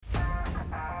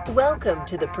Welcome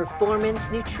to the Performance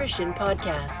Nutrition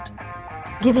Podcast,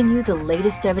 giving you the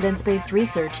latest evidence-based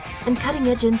research and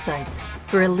cutting-edge insights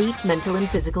for elite mental and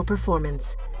physical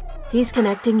performance. He's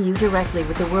connecting you directly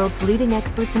with the world's leading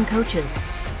experts and coaches.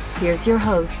 Here's your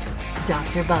host,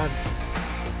 Dr. Bubs.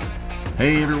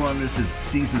 Hey everyone, this is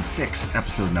Season 6,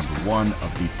 Episode number 1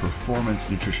 of the Performance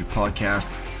Nutrition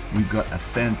Podcast. We've got a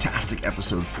fantastic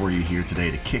episode for you here today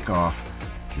to kick off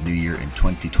the new year in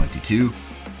 2022.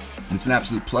 And it's an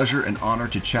absolute pleasure and honor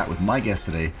to chat with my guest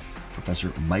today,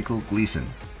 Professor Michael Gleeson,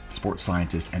 sports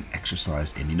scientist and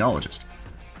exercise immunologist.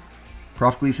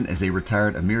 Prof. Gleeson is a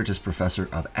retired emeritus professor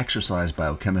of exercise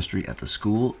biochemistry at the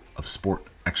School of Sport,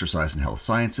 Exercise and Health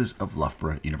Sciences of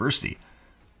Loughborough University.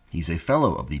 He's a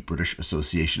fellow of the British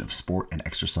Association of Sport and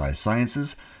Exercise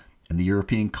Sciences and the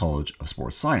European College of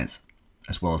Sports Science,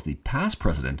 as well as the past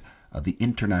president of the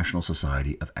International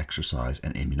Society of Exercise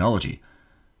and Immunology.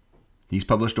 He's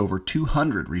published over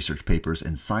 200 research papers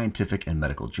in scientific and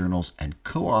medical journals and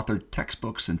co-authored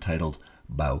textbooks entitled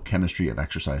Biochemistry of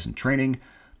Exercise and Training,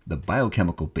 The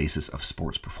Biochemical Basis of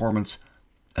Sports Performance,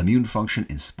 Immune Function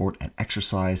in Sport and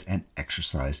Exercise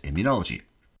Immunology.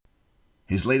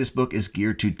 His latest book is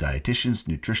geared to dietitians,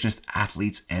 nutritionists,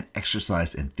 athletes, and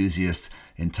exercise enthusiasts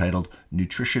entitled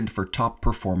Nutrition for Top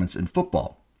Performance in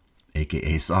Football,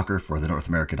 aka soccer for the North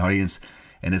American audience,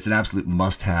 and it's an absolute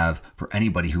must-have for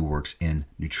anybody who works in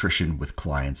nutrition with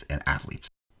clients and athletes.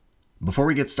 Before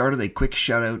we get started, a quick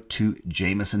shout out to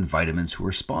Jameson Vitamins who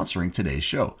are sponsoring today's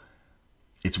show.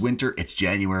 It's winter, it's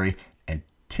January, and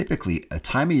typically a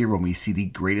time of year when we see the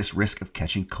greatest risk of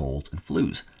catching colds and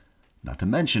flus. Not to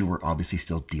mention, we're obviously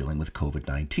still dealing with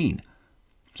COVID-19.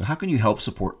 So how can you help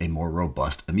support a more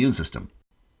robust immune system?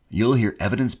 You'll hear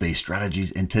evidence-based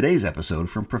strategies in today's episode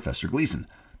from Professor Gleeson.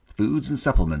 Foods and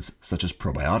supplements such as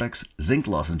probiotics, zinc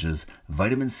lozenges,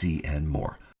 vitamin C, and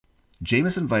more.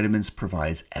 Jameson Vitamins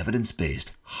provides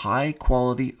evidence-based,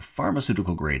 high-quality,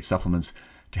 pharmaceutical-grade supplements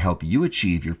to help you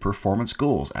achieve your performance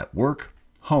goals at work,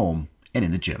 home, and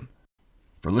in the gym.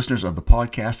 For listeners of the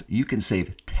podcast, you can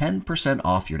save 10%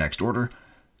 off your next order.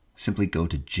 Simply go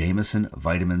to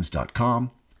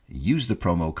jamesonvitamins.com, use the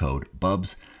promo code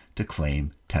BUBS to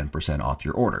claim 10% off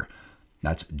your order.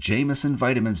 That's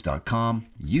jamesonvitamins.com,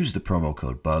 use the promo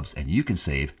code BUBS, and you can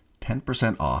save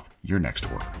 10% off your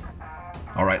next order.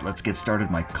 All right, let's get started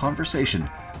my conversation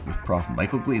with Prof.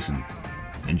 Michael Gleeson.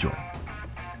 Enjoy.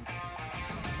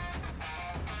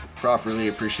 Prof, really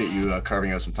appreciate you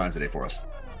carving out some time today for us.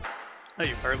 Oh,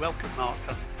 you're very welcome, Mark.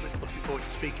 I'm looking forward to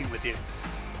speaking with you.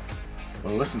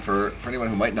 Well, listen, for anyone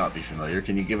who might not be familiar,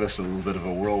 can you give us a little bit of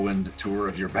a whirlwind tour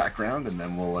of your background, and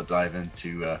then we'll dive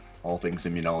into all things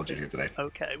immunology here today.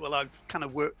 Okay, well, I've kind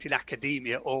of worked in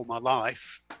academia all my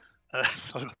life,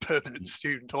 sort of a permanent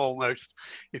student almost,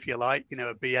 if you like, a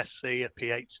BSc, a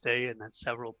PhD, and then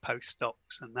several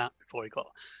postdocs and that before I got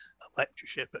a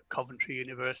lectureship at Coventry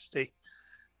University.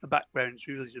 My background's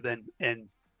really been in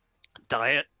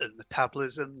diet and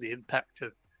metabolism, the impact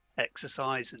of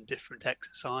exercise and different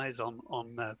exercise on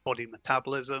body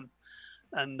metabolism.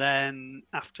 And then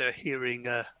after hearing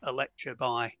a lecture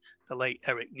by the late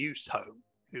Eric Newsholm,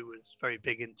 who was very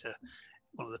big into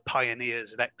one of the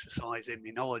pioneers of exercise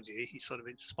immunology, he sort of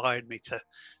inspired me to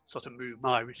sort of move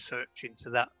my research into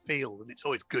that field. And it's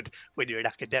always good when you're an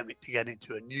academic to get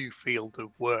into a new field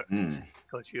of work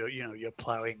because you're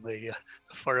plowing the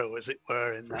furrow, as it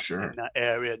were, in that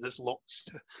area, and there's lots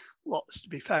to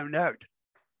be found out.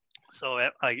 So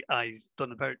I've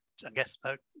done about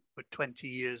 20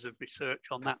 years of research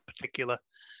on that particular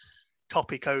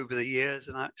topic over the years,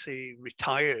 and actually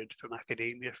retired from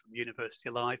academia, from university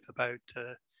life about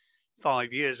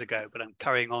 5 years ago. But I'm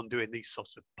carrying on doing these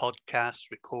sorts of podcasts,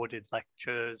 recorded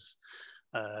lectures,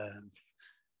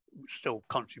 still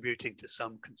contributing to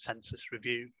some consensus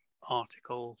review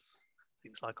articles,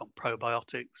 things like on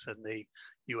probiotics and the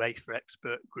UEFA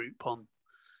expert group on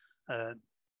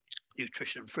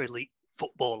nutrition for elite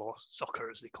football, or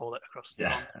soccer as they call it across the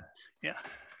pond. Yeah.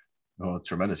 Oh,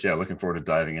 tremendous. Yeah, looking forward to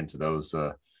diving into those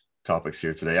topics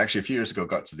here today. Actually, a few years ago,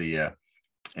 got to the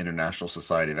International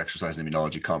Society of Exercise and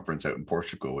Immunology conference out in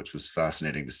Portugal, which was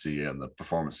fascinating to see on the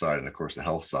performance side and, of course, the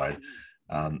health side.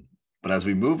 But as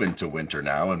we move into winter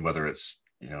now, and whether it's,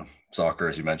 soccer,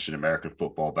 as you mentioned, American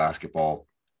football, basketball,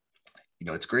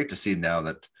 it's great to see now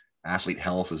that athlete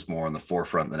health is more on the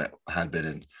forefront than it had been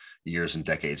in years and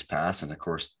decades past. And of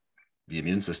course, the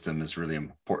immune system is really an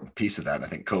important piece of that. And I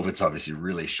think COVID's obviously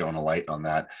really shown a light on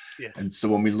that. Yes. And so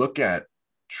when we look at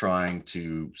trying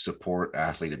to support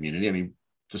athlete immunity, I mean,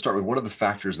 to start with, what are the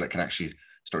factors that can actually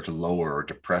start to lower or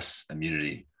depress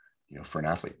immunity, for an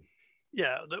athlete?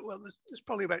 Yeah, well, there's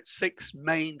probably about 6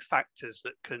 main factors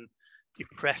that can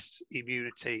depress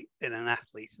immunity in an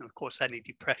athlete. And of course, any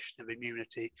depression of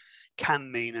immunity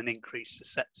can mean an increased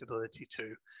susceptibility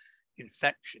to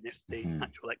infection if the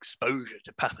actual exposure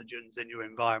to pathogens in your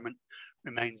environment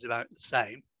remains about the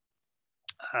same.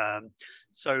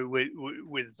 So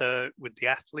with the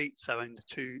athletes, I mean,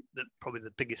 probably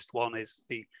the biggest one is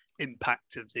the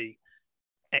impact of the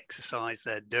exercise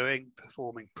they're doing,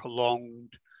 performing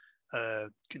prolonged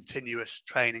continuous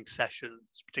training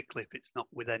sessions, particularly if it's not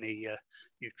with any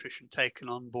nutrition taken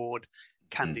on board,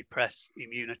 can depress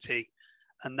immunity.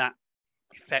 And that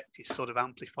effect is sort of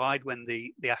amplified when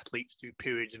the athletes do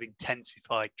periods of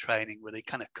intensified training where they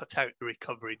kind of cut out the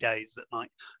recovery days that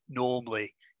might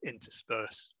normally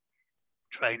intersperse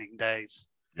training days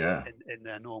in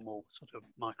their normal sort of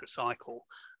microcycle.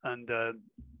 And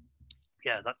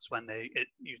that's when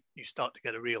you start to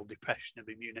get a real depression of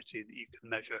immunity that you can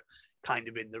measure kind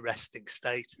of in the resting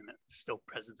state, and it's still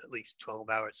present at least 12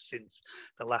 hours since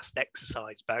the last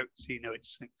exercise bout. So,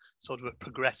 it's sort of a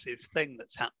progressive thing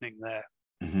that's happening there.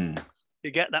 You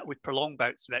get that with prolonged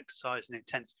bouts of exercise and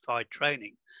intensified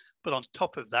training. But on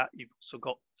top of that, you've also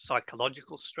got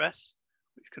psychological stress,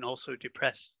 which can also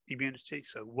depress immunity.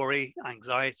 So worry,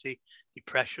 anxiety,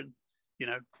 depression,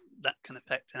 that can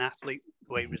affect an athlete,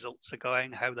 the way results are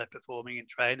going, how they're performing in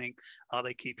training. Are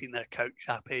they keeping their coach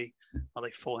happy? Are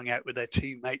they falling out with their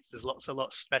teammates? There's lots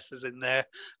of stresses in there,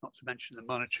 not to mention the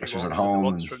monetary ones, at home,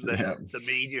 ones from the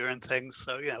media and things.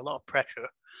 So, a lot of pressure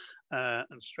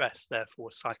and stress,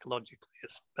 therefore, psychologically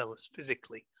as well as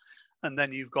physically. And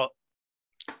then you've got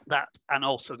that, and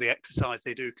also the exercise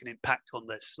they do can impact on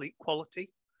their sleep quality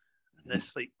and their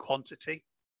sleep quantity.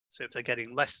 So if they're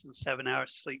getting less than 7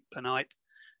 hours sleep per night,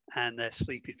 and their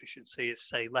sleep efficiency is,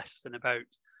 say, less than about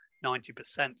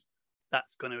 90%,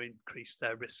 that's going to increase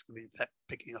their risk of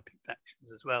picking up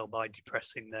infections as well by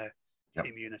depressing their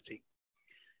immunity.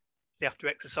 If they have to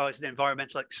exercise in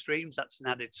environmental extremes, that's an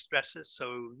added stressor.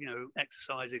 So,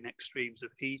 exercising extremes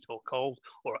of heat or cold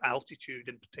or altitude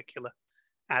in particular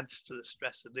adds to the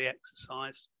stress of the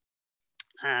exercise.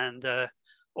 And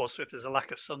also, if there's a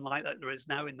lack of sunlight like there is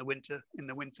now in the winter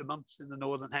months in the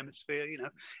northern hemisphere,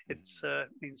 it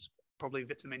means probably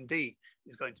vitamin D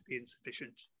is going to be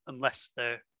insufficient unless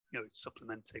they're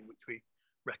supplementing, which we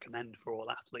recommend for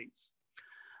all athletes.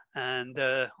 And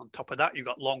on top of that, you've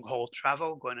got long haul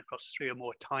travel going across 3 or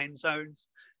more time zones,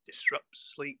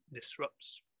 disrupts sleep,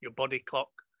 disrupts your body clock,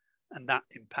 and that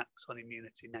impacts on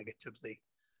immunity negatively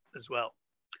as well.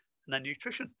 And then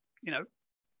nutrition,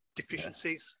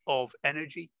 deficiencies of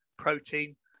energy,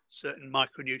 protein, certain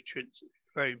micronutrients,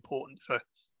 very important for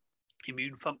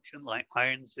immune function, like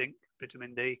iron, zinc,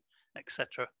 vitamin D,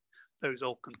 etc. Those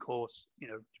all can cause,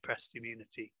 depressed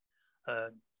immunity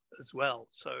as well.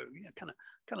 So, kind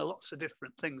of lots of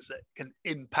different things that can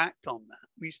impact on that.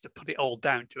 We used to put it all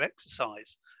down to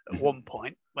exercise at one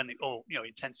point when it all,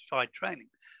 intensified training.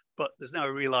 But there's now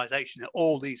a realization that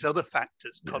all these other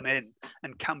factors come in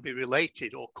and can be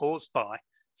related or caused by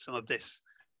some of this,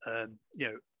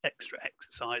 extra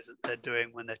exercise that they're doing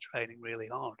when they're training really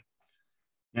hard.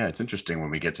 Yeah, it's interesting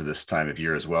when we get to this time of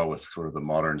year as well with sort of the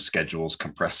modern schedules,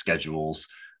 compressed schedules.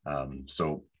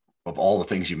 So of all the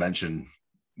things you mentioned,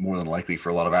 more than likely for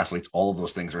a lot of athletes, all of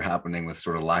those things are happening with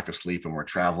sort of lack of sleep, and we're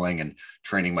traveling and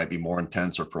training might be more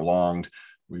intense or prolonged.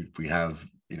 We have,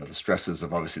 the stresses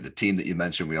of obviously the team that you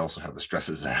mentioned. We also have the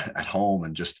stresses at home,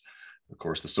 and just, of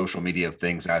course, the social media of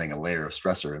things adding a layer of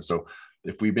stressor. And so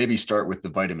if we maybe start with the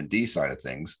vitamin D side of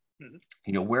things,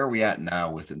 where are we at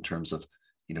now in terms of,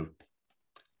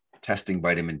 testing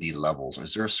vitamin D levels?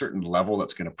 Is there a certain level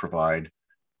that's going to provide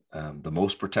the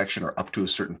most protection, or up to a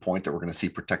certain point that we're going to see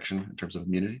protection in terms of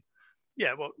immunity?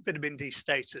 Yeah, well, vitamin D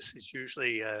status is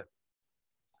usually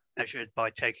measured by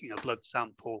taking a blood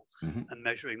sample and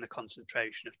measuring the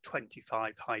concentration of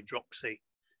 25 hydroxy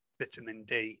vitamin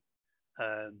D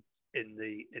in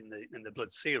the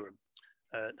blood serum.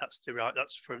 That's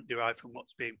derived from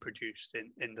what's being produced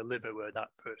in the liver, where that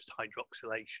first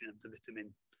hydroxylation of the vitamin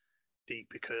D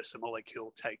precursor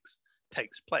molecule takes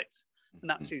place. And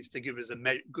that seems to give us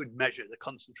a good measure. The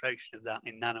concentration of that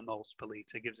in nanomoles per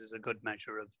liter gives us a good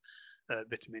measure of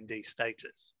vitamin D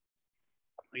status.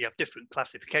 We have different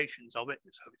classifications of it.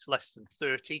 So if it's less than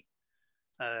 30,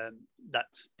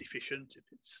 that's deficient. If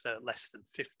it's less than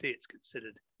 50, it's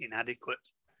considered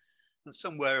inadequate. And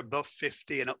somewhere above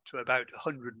 50 and up to about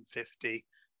 150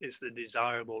 is the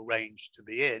desirable range to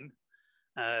be in.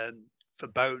 For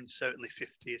bone, certainly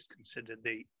 50 is considered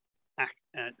the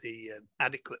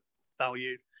adequate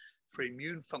value. For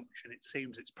immune function, it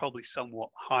seems it's probably somewhat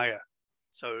higher.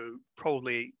 So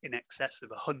probably in excess of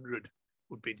 100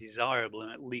 would be desirable,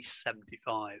 and at least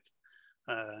 75,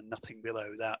 nothing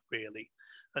below that really.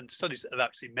 And studies that have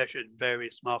actually measured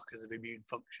various markers of immune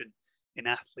function in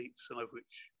athletes, some of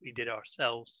which we did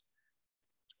ourselves.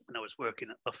 When I was working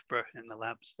at Loughborough in the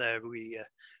labs there, we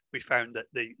found that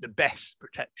the best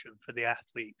protection for the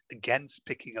athlete against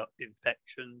picking up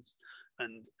infections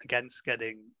and against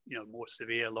getting more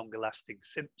severe, longer lasting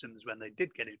symptoms when they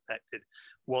did get infected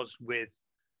was with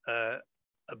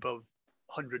above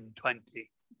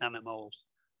 120 nanomoles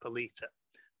per litre.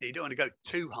 You don't want to go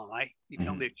too high. You can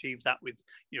only achieve that with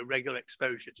regular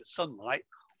exposure to sunlight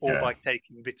or by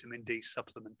taking vitamin D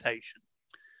supplementation.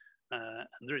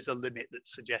 And there is a limit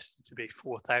that's suggested to be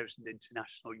 4,000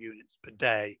 international units per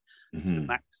day. It's the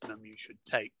maximum you should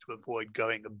take to avoid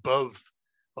going above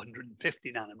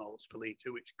 150 nanomoles per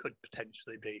litre, which could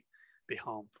potentially be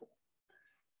harmful.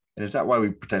 And is that why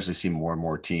we potentially see more and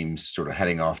more teams sort of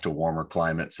heading off to warmer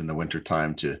climates in the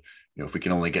wintertime to, if we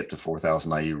can only get to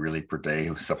 4,000 IU really per day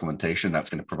of supplementation, that's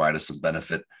going to provide us some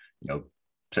benefit,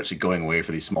 potentially going away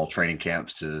for these small training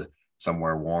camps to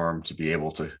somewhere warm to be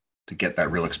able to get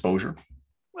that real exposure?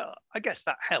 Well, I guess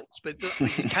that helps, but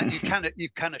you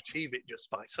can achieve it just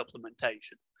by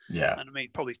supplementation. Yeah. And I mean,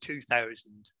 probably 2,000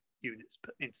 units,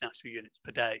 international units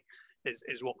per day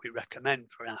is what we recommend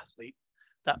for an athlete.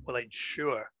 That will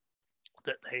ensure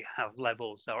that they have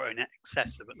levels that are in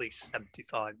excess of at least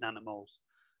 75 nanomoles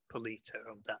per litre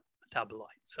of that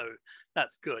metabolite. So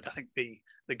that's good. I think the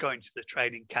going to the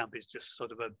training camp is just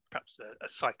sort of perhaps a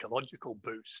psychological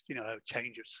boost, a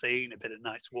change of scene, a bit of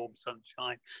nice warm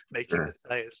sunshine, making the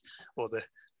players or the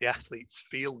athletes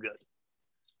feel good.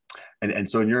 And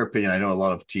so in your opinion, I know a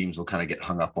lot of teams will kind of get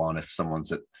hung up on if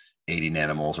someone's at 80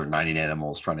 nanomoles or 90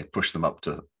 nanomoles, trying to push them up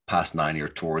to past 90 or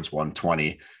towards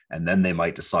 120. And then they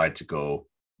might decide to go,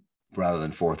 rather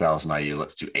than 4,000 IU,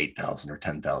 let's do 8,000 or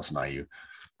 10,000 IU.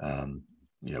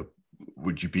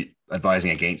 Would you be advising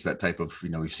against that type of,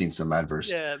 we've seen some adverse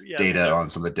data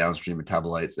on some of the downstream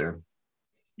metabolites there?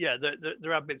 Yeah,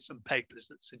 there have been some papers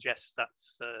that suggest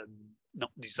that's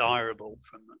not desirable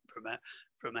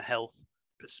from a health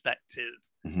perspective,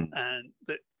 and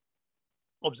that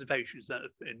observations that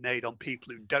have been made on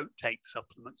people who don't take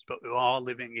supplements but who are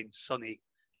living in sunny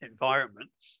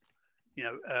environments,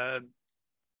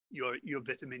 your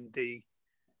vitamin D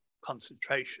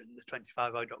concentration, the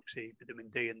 25-hydroxy vitamin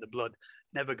D in the blood,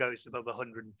 never goes above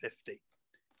 150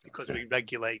 because we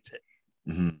regulate it.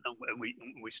 And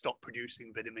we stop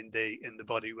producing vitamin D in the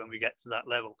body when we get to that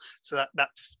level. So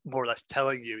that's more or less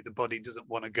telling you the body doesn't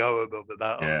want to go above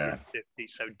about 150,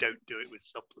 so don't do it with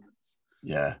supplements.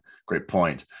 Yeah, great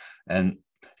point. And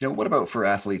what about for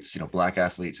athletes, Black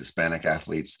athletes, Hispanic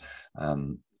athletes?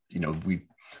 The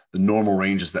normal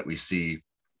ranges that we see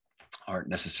aren't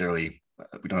necessarily,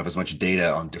 we don't have as much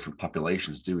data on different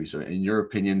populations, do we? So in your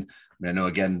opinion, I know,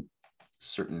 again,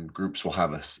 certain groups will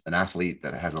have an athlete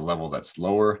that has a level that's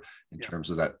lower in terms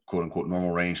of that quote unquote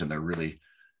normal range, and they're really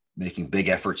making big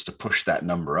efforts to push that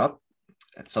number up.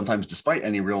 And sometimes despite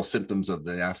any real symptoms of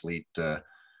the athlete,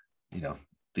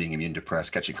 being immune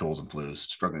depressed, catching colds and flus,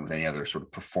 struggling with any other sort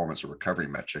of performance or recovery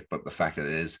metric, but the fact that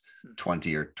it is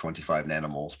 20 or 25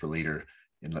 nanomoles per liter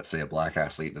in, let's say, a Black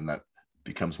athlete, then that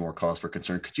becomes more cause for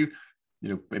concern. Could you,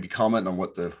 maybe comment on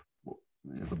what the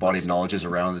body of knowledge is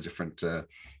around the different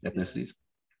ethnicities?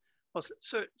 Well,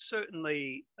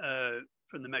 certainly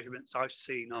from the measurements I've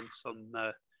seen on some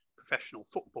professional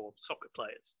soccer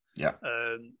players,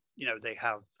 they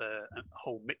have a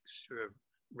whole mixture of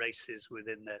races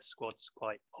within their squads.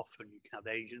 Quite often you can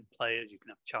have Asian players, you can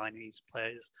have Chinese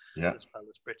players, as well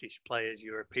as British players,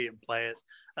 European players,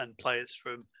 and players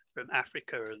from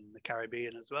Africa and the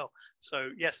Caribbean as well.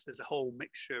 So yes, there's a whole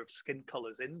mixture of skin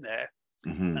colors in there.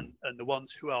 And the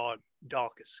ones who are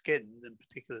darker skinned, in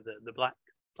particular the Black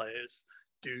players,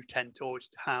 do tend to always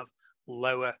have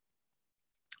lower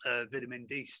vitamin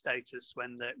D status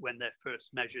when they're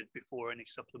first measured before any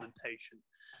supplementation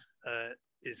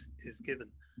is given.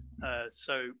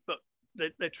 But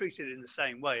they're treated in the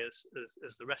same way as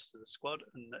the rest of the squad,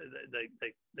 and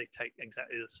they take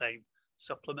exactly the same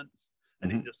supplements,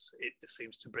 and it just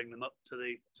seems to bring them up to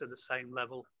the same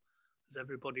level as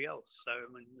everybody else. So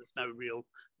I mean, there's no real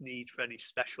need for any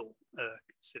special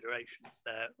considerations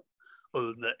there,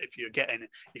 other than that if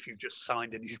you've just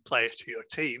signed a new player to your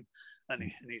team and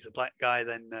he's a Black guy,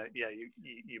 then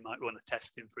you might want to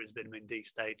test him for his vitamin D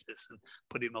status and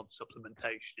put him on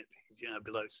supplementation if he's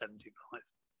below 75.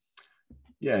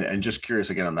 Yeah, and just curious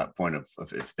again on that point of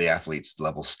if the athlete's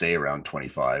levels stay around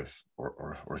 25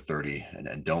 or 30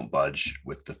 and don't budge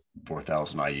with the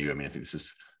 4,000 IU. I mean, I think this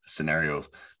is a scenario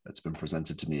that's been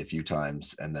presented to me a few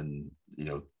times, and then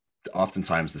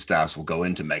oftentimes the staffs will go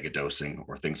into mega dosing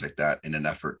or things like that in an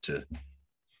effort to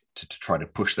try to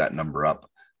push that number up.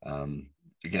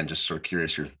 Again, just sort of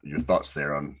curious your thoughts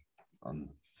there on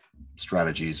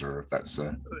strategies, or if that's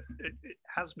it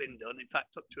has been done. In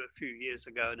fact, up to a few years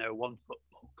ago, I know one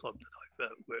football club that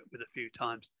I've worked with a few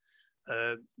times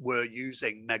were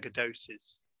using mega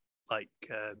doses, like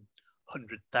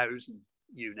 100,000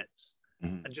 units,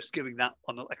 and just giving that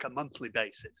on like a monthly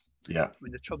basis. Yeah. I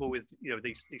mean, the trouble with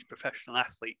these professional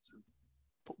athletes and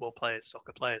football players,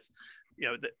 soccer players,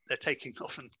 they're taking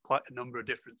often quite a number of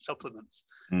different supplements,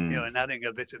 and adding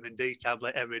a vitamin D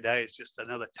tablet every day is just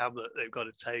another tablet they've got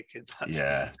to take in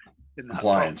that, in that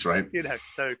compliance, box,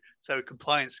 right? So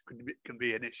compliance can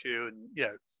be an issue,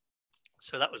 and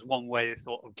so that was one way they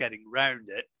thought of getting around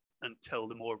it, until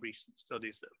the more recent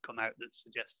studies that have come out that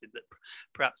suggested that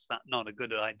perhaps that's not a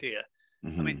good idea. I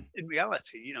mean, in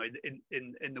reality,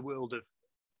 in the world of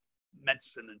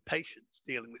medicine and patients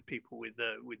dealing with people with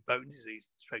bone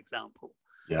diseases, for example,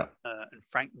 and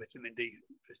frank vitamin D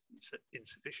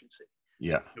insufficiency,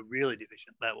 really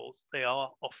deficient levels, they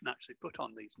are often actually put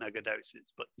on these mega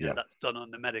doses, but that's done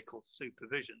under medical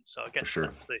supervision. So I guess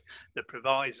the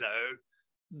proviso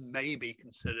may be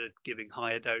considered giving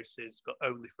higher doses, but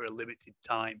only for a limited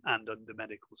time and under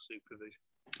medical supervision.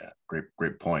 Yeah,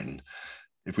 great point. And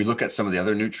if we look at some of the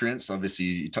other nutrients, obviously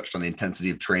you touched on the intensity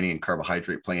of training and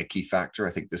carbohydrate playing a key factor.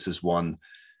 I think this is one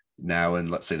now,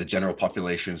 and let's say the general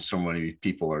population, so many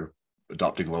people are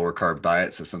adopting lower carb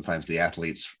diets. So sometimes the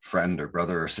athlete's friend or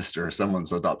brother or sister or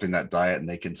someone's adopting that diet, and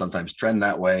they can sometimes trend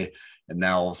that way. And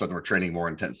now all of a sudden we're training more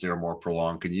intensely or more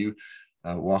prolonged. Can you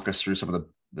walk us through some of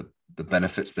the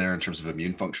benefits there in terms of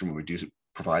immune function when we do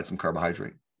provide some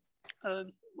carbohydrate? Well,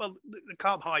 the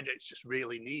carbohydrate's just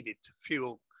really needed to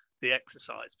fuel the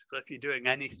exercise, because if you're doing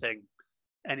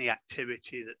any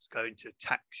activity that's going to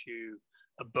tax you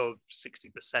above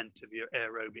 60% of your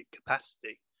aerobic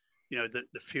capacity,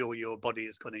 the fuel your body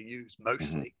is going to use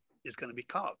mostly is going to be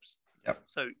carbs. Yep.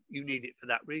 So you need it for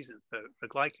that reason, for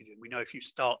glycogen. We know if you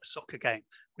start a soccer game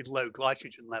with low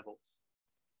glycogen levels,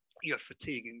 you're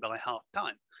fatiguing by half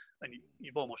time, and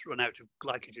you've almost run out of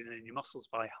glycogen in your muscles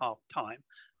by half time,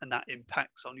 and that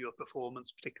impacts on your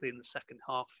performance, particularly in the second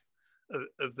half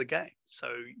of the game. So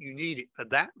you need it for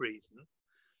that reason.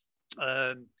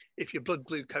 If your blood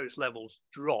glucose levels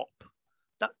drop,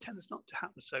 that tends not to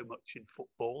happen so much in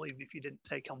football, even if you didn't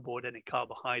take on board any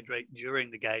carbohydrate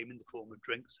during the game in the form of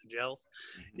drinks and gels.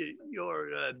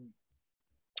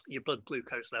 Your blood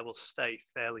glucose levels stay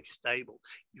fairly stable.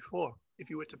 If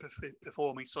you were to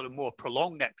performing sort of more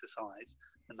prolonged exercise,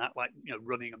 and that, like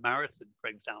running a marathon, for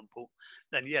example,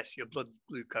 then yes, your blood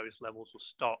glucose levels will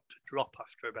start to drop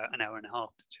after about an hour and a half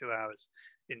to 2 hours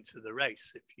into the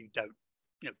race if you don't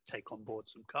take on board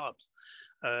some carbs,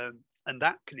 and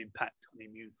that can impact on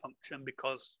immune function,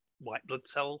 because white blood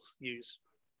cells use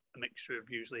a mixture of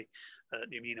usually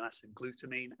the amino acid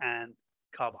glutamine and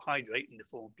carbohydrate in the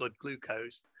form of blood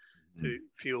glucose to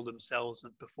fuel themselves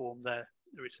and perform their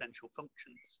essential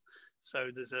functions. So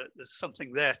there's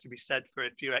something there to be said for,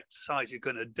 if your exercise you're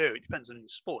going to do, it depends on your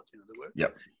sport, in other words.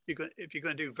 Yep. If you're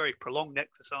going to do very prolonged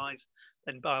exercise,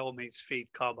 then by all means feed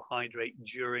carbohydrate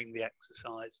during the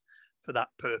exercise for that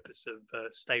purpose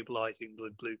of stabilizing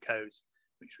blood glucose,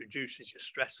 which reduces your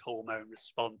stress hormone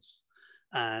response,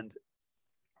 and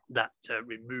that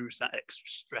removes that extra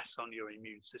stress on your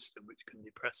immune system, which can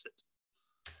depress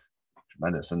it.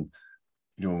 Tremendous. And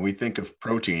when we think of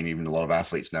protein, even a lot of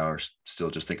athletes now are still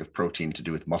just think of protein to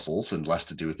do with muscles and less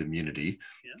to do with immunity.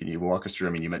 Yeah. Can you walk us through?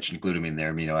 I mean, you mentioned glutamine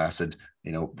there, amino acid.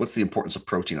 What's the importance of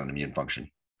protein on immune function?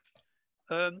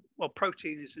 Well,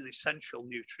 protein is an essential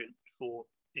nutrient for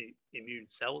immune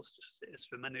cells, just as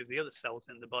for many of the other cells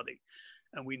in the body.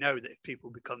 And we know that if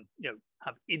people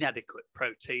have inadequate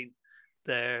protein,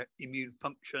 their immune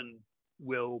function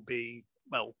will be,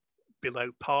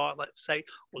 below par, let's say,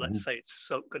 or let's say it's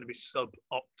going to be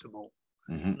suboptimal.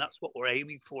 And that's what we're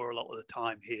aiming for a lot of the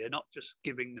time here, not just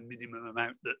giving the minimum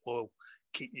amount that will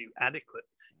keep you adequate.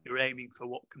 You're aiming for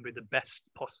what can be the best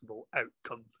possible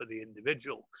outcome for the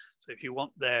individual. So if you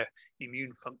want their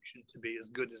immune function to be as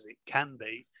good as it can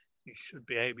be, you should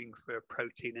be aiming for a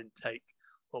protein intake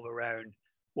of around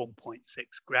 1.6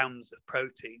 grams of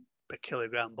protein per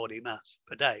kilogram body mass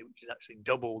per day, which is actually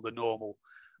double the normal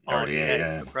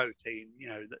RDA for protein,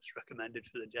 that's recommended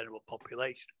for the general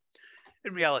population.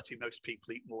 In reality, most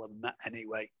people eat more than that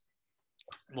anyway,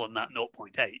 more than that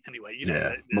 0.8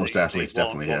 anyway. Most athletes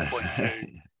definitely,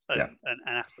 1.2, and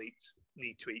athletes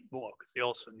need to eat more, because they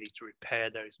also need to repair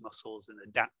those muscles and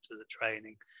adapt to the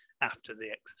training after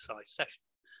the exercise session,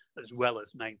 as well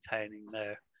as maintaining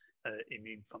their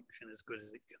immune function as good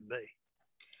as it can be.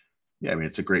 Yeah, I mean,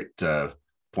 it's a great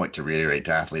point to reiterate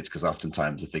to athletes, because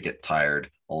oftentimes if they get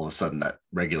tired, all of a sudden that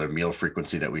regular meal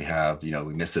frequency that we have,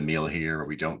 we miss a meal here, or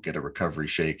we don't get a recovery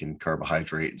shake and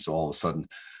carbohydrate. And so all of a sudden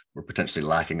we're potentially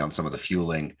lacking on some of the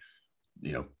fueling,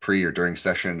 pre or during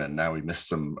session, and now we missed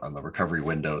some on the recovery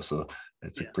window. So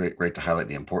it's great to highlight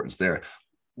the importance there.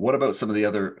 What about some of the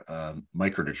other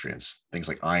micronutrients, things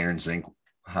like iron, zinc?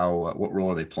 What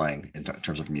role are they playing in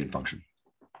terms of immune function?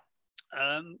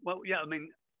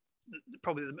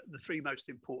 Probably the three most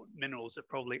important minerals are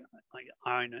probably like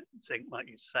iron, zinc, like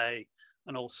you say,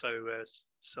 and also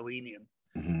selenium.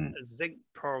 Mm-hmm. Zinc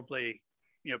probably,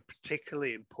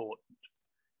 particularly important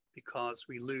because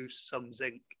we lose some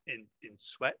zinc in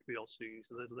sweat. We also use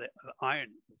a little bit of iron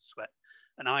in sweat,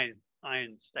 and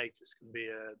iron status can be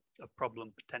a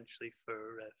problem potentially for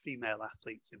female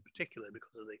athletes in particular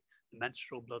because of the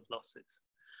menstrual blood losses.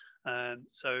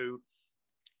 So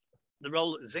the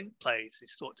role that zinc plays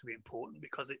is thought to be important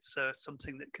because it's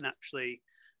something that can actually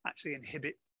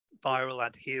inhibit viral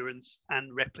adherence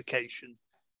and replication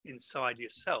inside your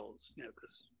cells,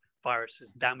 because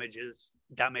viruses damage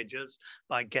us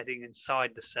by getting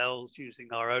inside the cells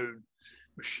using our own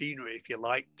machinery, if you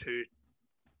like, to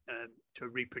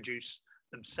reproduce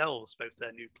themselves, both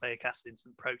their nucleic acids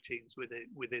and proteins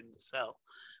within the cell.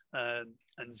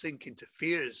 And zinc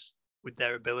interferes with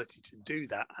their ability to do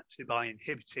that actually by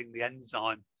inhibiting the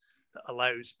enzyme that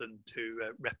allows them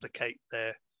to replicate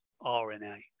their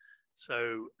RNA.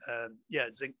 So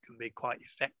zinc can be quite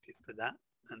effective for that.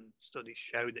 And studies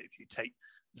show that if you take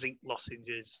zinc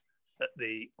lozenges at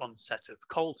the onset of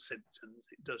cold symptoms,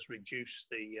 it does reduce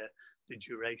the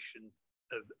duration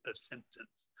of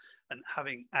symptoms. And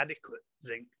having adequate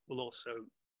zinc will also,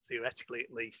 theoretically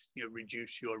at least,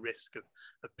 reduce your risk of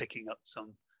picking up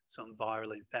some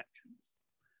viral infections.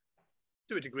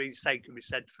 To a degree, the same can be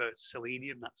said for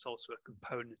selenium. That's also a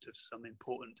component of some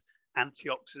important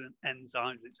antioxidant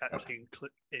enzymes which actually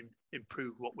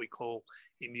improve what we call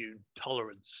immune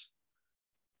tolerance.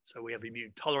 So we have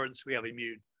immune tolerance, we have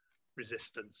immune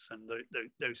resistance, and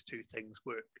those two things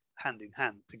work hand in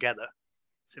hand together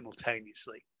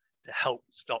simultaneously to help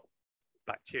stop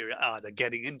bacteria either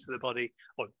getting into the body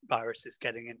or viruses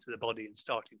getting into the body and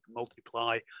starting to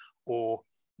multiply, or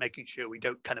making sure we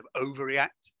don't kind of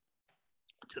overreact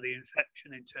to the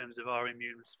infection in terms of our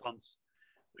immune response,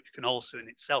 which can also in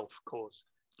itself cause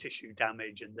tissue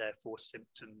damage and therefore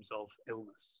symptoms of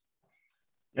illness.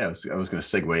 Yeah, I was going to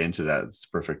segue into that. It's a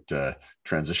perfect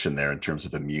transition there in terms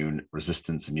of immune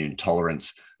resistance, immune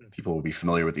tolerance. People will be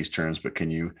familiar with these terms, but can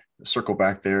you circle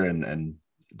back there and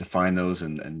define those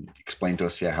and explain to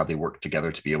us how they work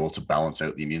together to be able to balance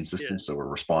out the immune system so we're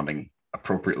responding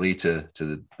appropriately to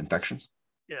the infections?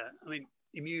 Yeah, I mean,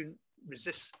 immune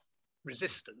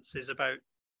resistance is about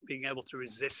being able to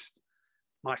resist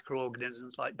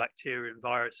microorganisms like bacteria and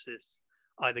viruses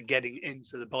either getting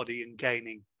into the body and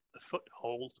gaining a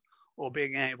foothold, or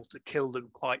being able to kill them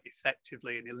quite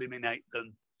effectively and eliminate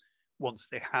them once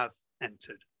they have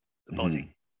entered the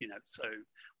body. So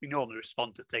we normally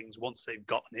respond to things once they've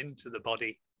gotten into the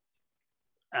body.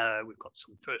 We've got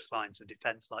some first lines of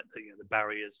defense like the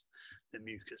barriers, the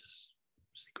mucus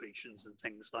secretions and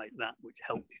things like that, which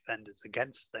help defend us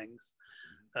against things.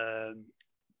 So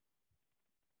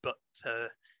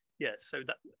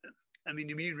that, I mean,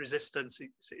 immune resistance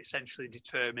essentially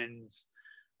determines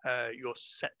your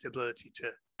susceptibility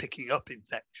to picking up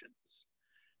infections,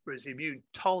 whereas immune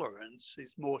tolerance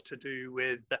is more to do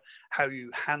with how you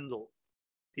handle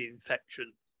the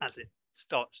infection as it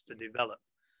starts to develop.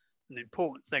 An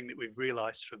important thing that we've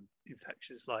realized from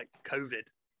infections like COVID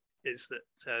is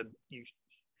that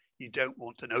you don't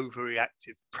want an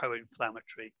overreactive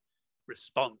pro-inflammatory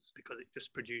response, because it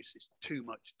just produces too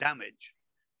much damage.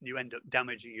 You end up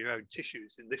damaging your own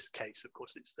tissues. In this case, of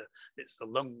course, it's the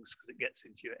lungs, because it gets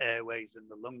into your airways and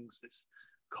the lungs, this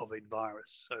COVID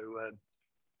virus. So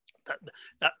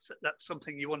that's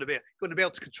something you want to be able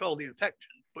to control the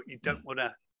infection, but you don't want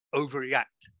to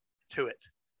overreact to it.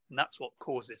 And that's what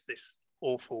causes this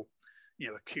awful,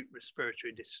 acute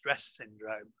respiratory distress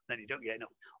syndrome. Then you don't get enough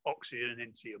oxygen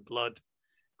into your blood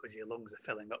because your lungs are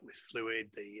filling up with fluid.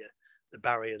 The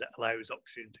barrier that allows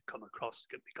oxygen to come across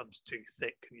becomes too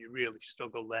thick, and you really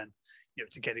struggle then,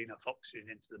 to get enough oxygen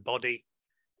into the body.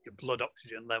 Your blood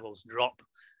oxygen levels drop,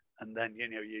 and then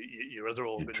your other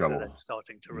organs are then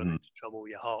starting to run into trouble: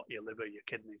 your heart, your liver, your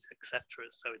kidneys, etc.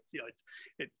 So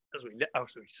it's as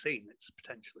we've seen, it's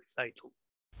potentially fatal.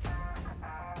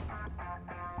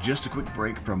 Just a quick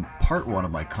break from part one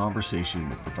of my conversation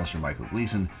with Professor Michael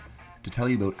Gleeson to tell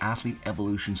you about Athlete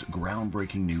Evolution's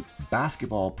groundbreaking new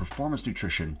basketball performance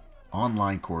nutrition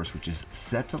online course, which is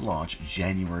set to launch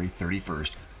January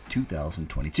 31st,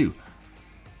 2022.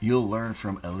 You'll learn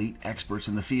from elite experts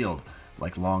in the field,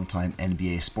 like longtime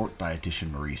NBA sport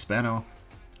dietitian Marie Spano,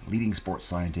 leading sports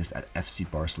scientist at FC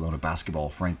Barcelona basketball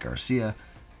Frank Garcia,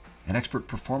 and expert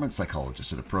performance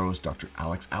psychologist of the pros Dr.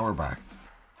 Alex Auerbach.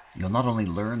 You'll not only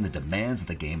learn the demands of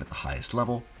the game at the highest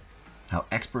level, how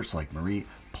experts like Marie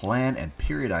plan and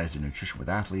periodize their nutrition with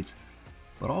athletes,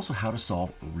 but also how to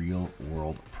solve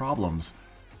real-world problems,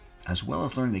 as well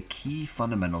as learning the key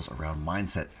fundamentals around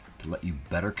mindset to let you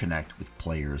better connect with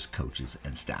players, coaches,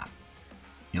 and staff.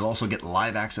 You'll also get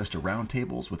live access to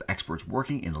roundtables with experts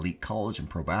working in elite college and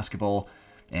pro basketball,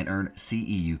 and earn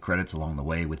CEU credits along the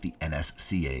way with the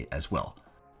NSCA as well.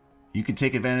 You can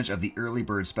take advantage of the early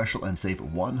bird special and save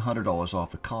 $100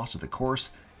 off the cost of the course.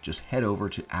 Just head over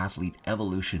to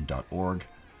athleteevolution.org.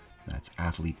 That's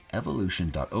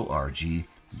athleteevolution.org.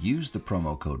 Use the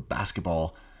promo code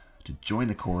BASKETBALL to join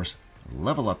the course,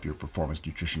 level up your performance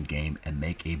nutrition game, and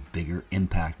make a bigger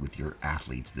impact with your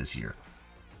athletes this year.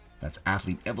 That's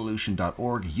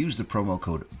athleteevolution.org. Use the promo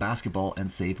code BASKETBALL and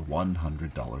save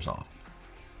 $100 off.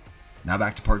 Now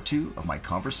back to part 2 of my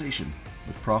conversation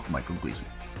with Prof. Michael Gleeson.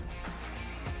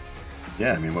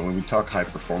 Yeah, I mean, when we talk high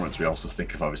performance, we also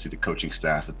think of obviously the coaching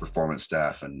staff, the performance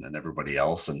staff, and everybody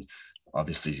else. And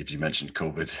obviously, if you mentioned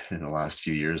COVID in the last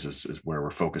few years is where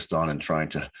we're focused on and trying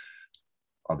to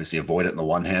obviously avoid it on the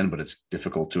one hand, but it's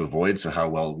difficult to avoid. So how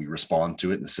well we respond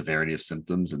to it and the severity of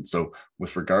symptoms. And so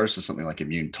with regards to something like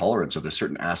immune tolerance, are there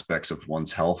certain aspects of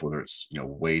one's health, whether it's,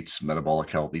 weight, metabolic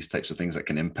health, these types of things that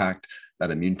can impact that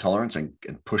immune tolerance and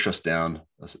push us down,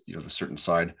 the certain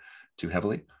side too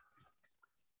heavily?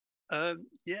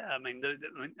 Yeah, I mean, the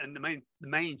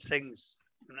main things,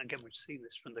 and again, we've seen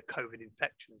this from the COVID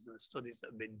infections and the studies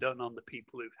that have been done on the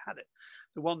people who've had it.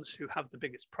 The ones who have the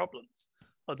biggest problems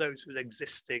are those with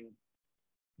existing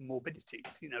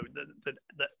morbidities,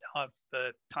 that have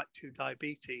type 2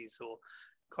 diabetes or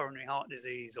coronary heart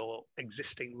disease or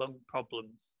existing lung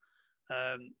problems.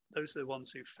 Those are the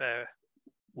ones who fare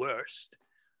worst,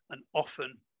 and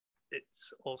often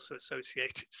it's also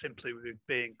associated simply with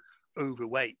being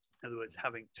overweight. In other words,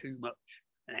 having too much,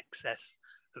 an excess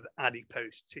of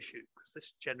adipose tissue, because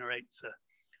this generates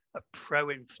a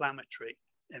pro-inflammatory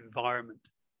environment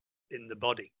in the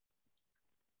body.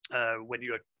 When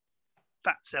your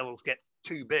fat cells get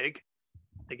too big,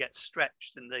 they get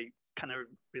stretched and they kind of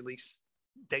release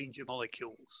danger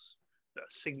molecules that are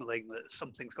signaling that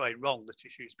something's going wrong. The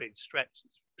tissue's being stretched,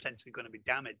 it's potentially going to be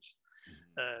damaged.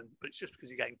 But it's just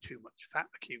because you're getting too much fat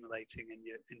accumulating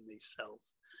in these cells.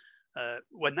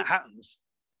 When that happens,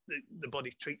 the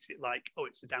body treats it like, oh,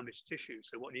 it's a damaged tissue.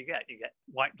 So what do? You get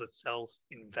white blood cells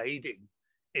invading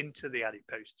into the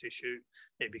adipose tissue.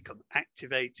 They become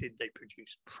activated. They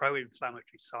produce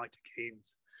pro-inflammatory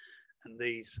cytokines, and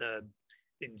these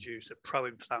induce a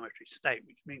pro-inflammatory state,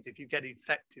 which means if you get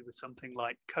infected with something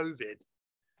like COVID,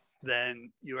 then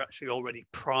you're actually already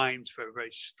primed for a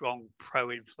very strong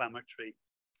pro-inflammatory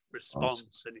response. Awesome.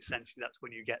 And essentially that's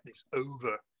when you get this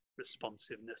over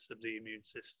responsiveness of the immune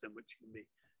system, which can be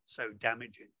so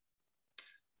damaging.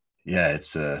 Yeah,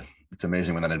 it's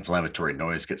amazing when that inflammatory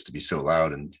noise gets to be so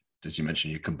loud. And as you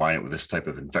mentioned, you combine it with this type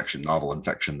of infection, novel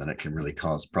infection, then it can really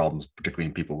cause problems, particularly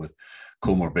in people with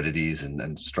comorbidities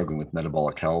and struggling with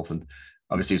metabolic health. And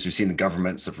obviously, as we've seen, the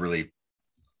governments have really,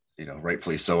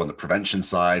 rightfully so on the prevention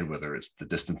side, whether it's the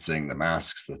distancing, the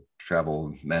masks, the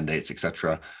travel mandates,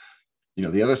 etc.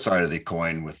 The other side of the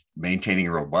coin with maintaining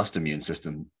a robust immune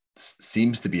system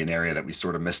seems to be an area that we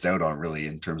sort of missed out on, really,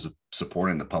 in terms of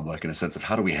supporting the public in a sense of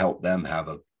how do we help them have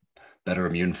a better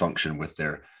immune function with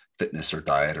their fitness or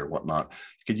diet or whatnot.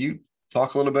 Could you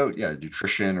talk a little about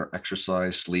nutrition or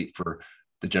exercise, sleep for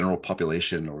the general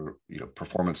population or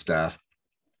performance staff?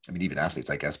 I mean, even athletes,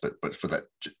 I guess, but for that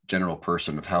general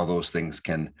person, of how those things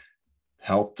can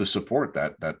help to support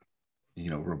that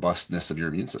robustness of your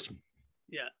immune system.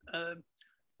 Yeah.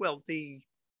 Well,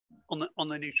 on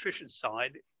the nutrition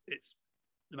side, it's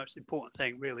the most important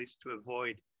thing really is to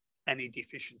avoid any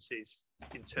deficiencies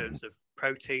in terms of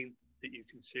protein that you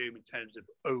consume, in terms of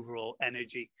overall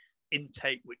energy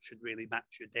intake, which should really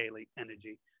match your daily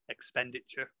energy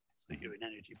expenditure, so you're in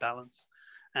energy balance,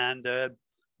 and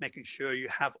making sure you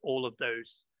have all of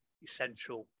those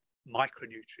essential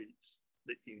micronutrients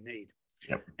that you need.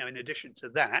 Yep. Now, in addition to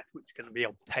that, which can be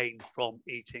obtained from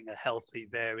eating a healthy,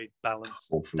 varied,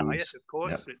 balanced diet, of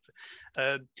course,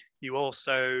 yep. You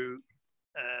also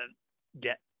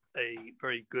get a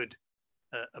very good,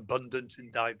 abundant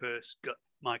and diverse gut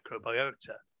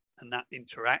microbiota, and that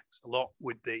interacts a lot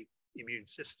with the immune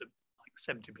system, like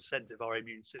 70% of our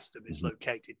immune system is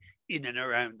located in and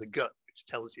around the gut, which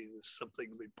tells you there's something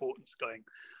of importance going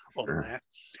on there.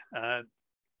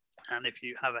 And if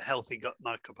you have a healthy gut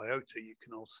microbiota, you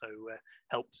can also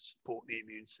help to support the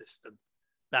immune system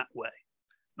that way.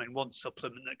 I mean, one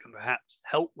supplement that can perhaps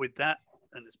help with that,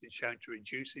 and has been shown to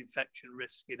reduce infection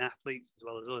risk in athletes, as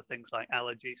well as other things like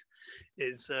allergies,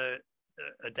 is a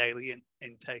daily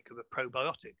intake of a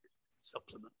probiotic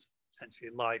supplement,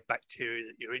 essentially live bacteria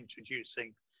that you're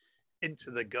introducing into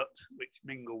the gut, which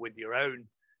mingle with your own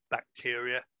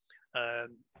bacteria.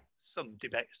 Some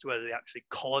debate as to whether they actually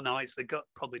colonize the gut,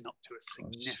 probably not to a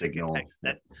significant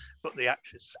extent, but they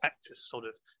actually act as sort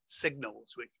of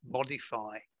signals which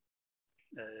modify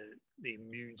the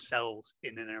immune cells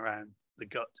in and around the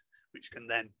gut, which can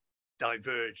then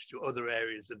diverge to other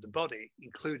areas of the body,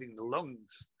 including the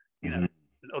lungs, and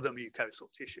other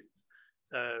mucosal tissues,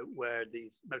 where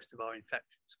most of our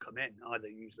infections come in, either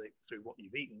usually through what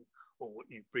you've eaten or what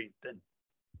you've breathed in.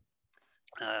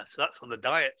 So that's on the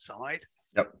diet side.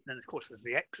 Yep. And of course, there's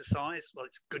the exercise. Well,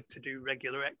 it's good to do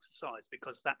regular exercise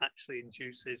because that actually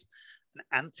induces an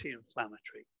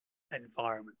anti-inflammatory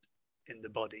environment in the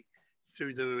body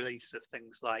through the release of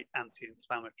things like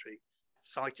anti-inflammatory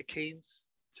cytokines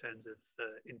in terms of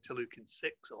interleukin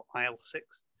 6 or IL-6,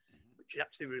 which is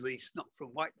actually released not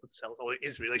from white blood cells, or it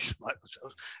is released from white blood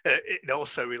cells. It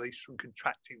also released from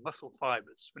contracting muscle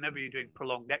fibers. Whenever you're doing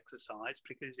prolonged exercise,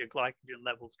 because your glycogen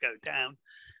levels go down,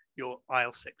 your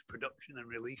IL-6 production and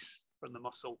release from the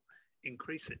muscle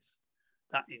increases.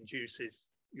 That induces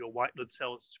your white blood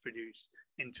cells to produce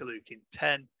interleukin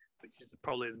 10, which is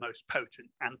probably the most potent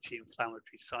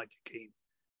anti-inflammatory cytokine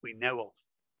we know of.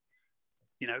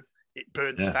 It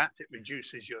burns fat, it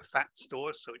reduces your fat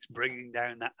stores, so it's bringing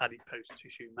down that adipose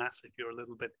tissue mass if you're a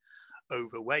little bit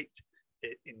overweight.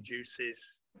 It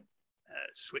induces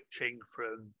switching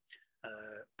from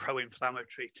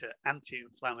pro-inflammatory to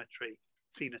anti-inflammatory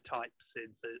phenotypes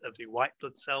of the white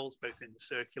blood cells, both in the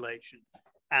circulation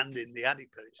and in the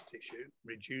adipose tissue,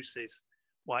 reduces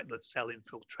white blood cell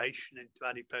infiltration into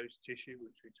adipose tissue,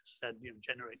 which we just said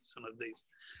generates some of these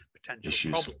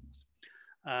potential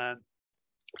problems.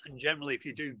 And generally, if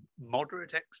you do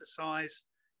moderate exercise,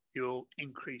 you'll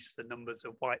increase the numbers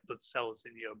of white blood cells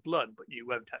in your blood, but you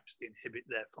won't actually inhibit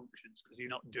their functions because you're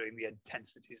not doing the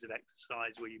intensities of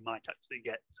exercise where you might actually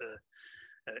get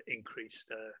increased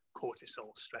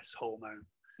cortisol, stress hormone,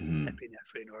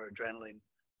 epinephrine or adrenaline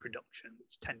production,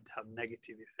 which tend to have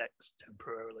negative effects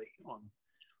temporarily on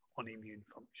immune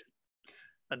function.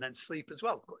 And then sleep as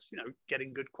well, of course,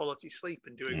 getting good quality sleep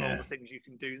and doing all the things you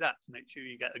can do that to make sure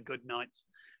you get a good night's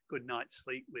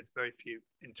sleep with very few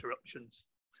interruptions.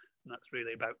 And that's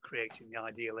really about creating the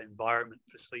ideal environment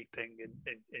for sleeping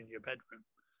in your bedroom.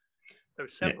 There are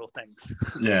several things.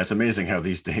 Yeah, it's amazing how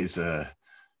these days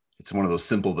it's one of those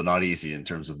simple but not easy in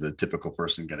terms of the typical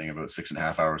person getting about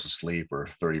 6.5 hours of sleep, or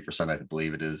 30%, I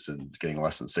believe it is, and getting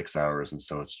less than 6 hours. And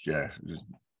so it's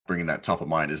bringing that top of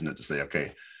mind, isn't it, to say,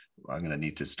 okay, I'm going to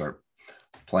need to start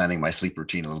planning my sleep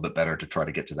routine a little bit better to try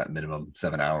to get to that minimum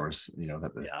 7 hours.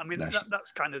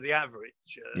 That's kind of the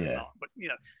average. But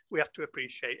we have to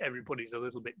appreciate everybody's a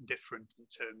little bit different in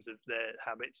terms of their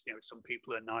habits. Some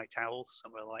people are night owls,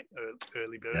 some are like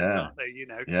early birds, aren't they?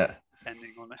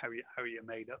 Depending on how you're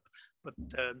made up. But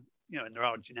and there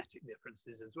are genetic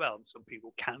differences as well. And some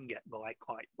people can get by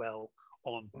quite well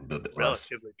on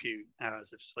relatively few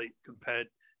hours of sleep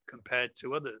compared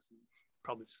to others.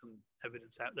 Probably some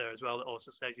evidence out there as well that also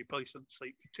says you probably shouldn't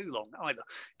sleep for too long either.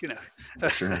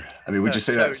 Sure. I mean, would you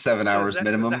say that 7 hours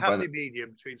minimum? The happy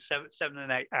medium between 7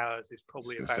 and 8 hours is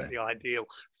probably about the ideal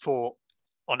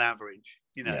on average.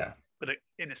 But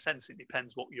in a sense, it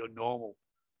depends what your normal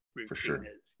routine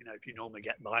is. If you normally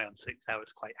get by on 6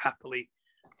 hours quite happily,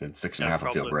 then 6.5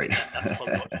 will feel great. That's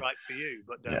probably what's right for you,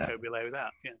 but don't go below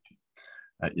that.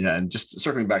 And just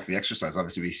circling back to the exercise,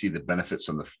 obviously we see the benefits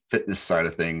on the fitness side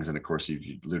of things, and of course you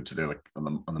alluded to there, like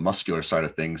on the muscular side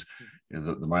of things, the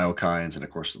myokines, and of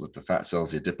course with the fat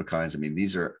cells, the adipokines. I mean,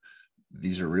 these are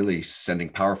really sending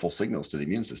powerful signals to the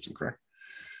immune system, correct?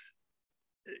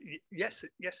 Yes,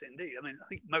 indeed. I mean, I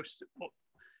think most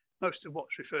of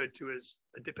what's referred to as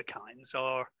adipokines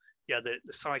are the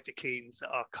cytokines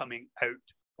that are coming out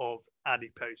of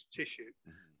adipose tissue.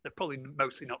 They're probably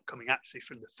mostly not coming actually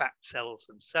from the fat cells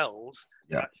themselves.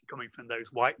 They're actually coming from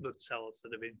those white blood cells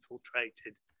that have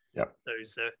infiltrated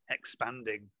those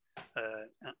expanding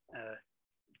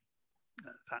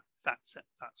fat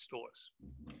stores.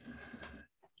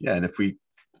 Yeah, and if we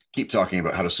keep talking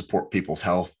about how to support people's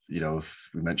health, if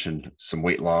we mentioned some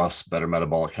weight loss, better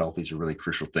metabolic health, these are really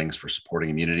crucial things for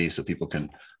supporting immunity so people can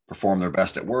perform their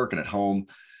best at work and at home.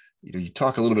 you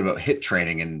talk a little bit about HIIT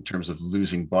training in terms of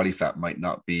losing body fat might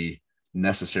not be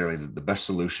necessarily the best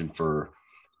solution for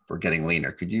getting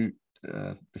leaner. Could you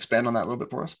expand on that a little bit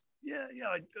for us? Yeah.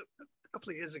 A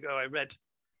couple of years ago, I read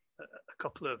a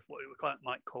couple of what we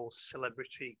might call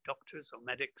celebrity doctors or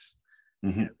medics.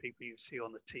 Mm-hmm. People you see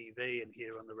on the TV and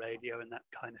hear on the radio and that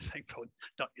kind of thing. Probably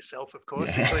not yourself, of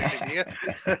course, including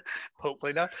you.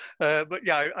 Hopefully not. But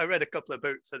yeah, I read a couple of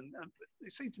books, and they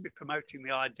seem to be promoting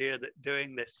the idea that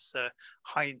doing this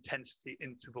high intensity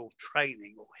interval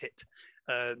training, or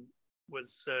HIIT,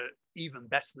 was even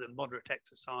better than moderate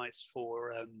exercise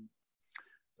for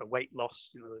weight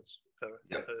loss, for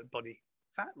body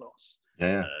fat loss.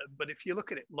 Yeah. But if you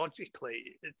look at it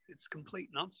logically, it's complete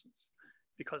nonsense.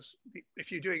 Because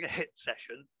if you're doing a HIIT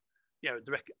session,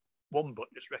 one book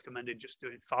just recommended just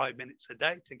doing 5 minutes a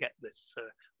day to get this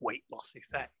weight loss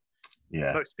effect.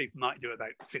 Yeah. Most people might do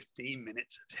about 15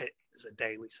 minutes of HIIT as a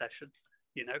daily session,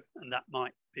 and that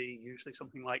might be usually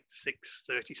something like 6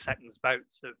 30-second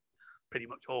bouts of pretty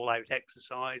much all-out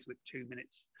exercise with 2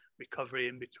 minutes recovery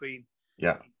in between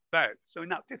bouts. So in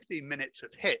that 15 minutes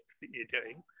of HIIT that you're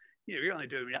doing, you're only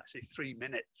doing actually 3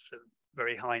 minutes of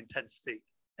very high intensity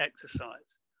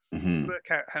exercise. Mm-hmm. Work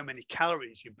out how many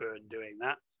calories you burn doing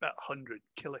that. It's about 100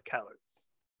 kilocalories.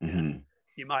 Mm-hmm.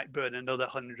 You might burn another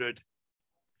 100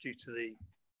 due to the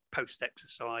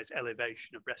post-exercise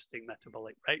elevation of resting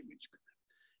metabolic rate, which could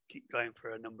keep going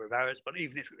for a number of hours. But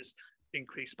even if it was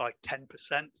increased by 10%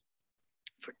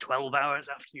 for 12 hours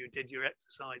after you did your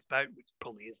exercise bout, which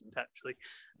probably isn't actually,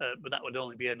 but that would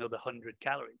only be another 100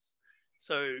 calories.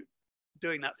 So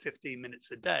doing that 15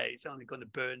 minutes a day is only going to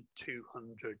burn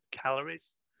 200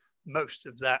 calories. Most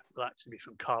of that will actually be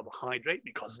from carbohydrate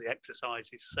because the exercise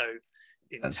is so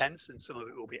intense, and some of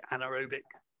it will be anaerobic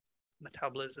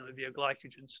metabolism of your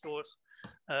glycogen stores.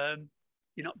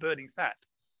 You're not burning fat.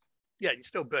 Yeah, you're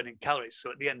still burning calories. So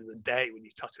at the end of the day, when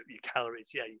you tot up your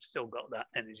calories, you've still got that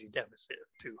energy deficit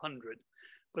of 200,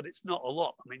 but it's not a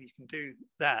lot. I mean, you can do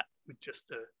that with just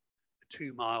a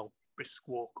 2-mile brisk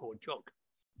walk or jog.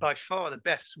 By far the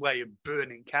best way of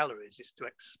burning calories is to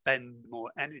expend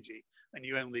more energy. And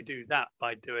you only do that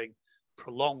by doing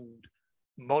prolonged,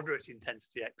 moderate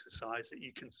intensity exercise that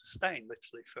you can sustain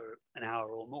literally for an hour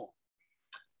or more.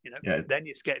 Then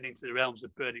you're getting into the realms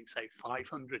of burning, say,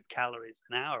 500 calories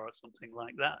an hour or something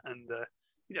like that. And,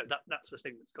 that's the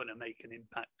thing that's going to make an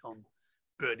impact on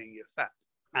burning your fat.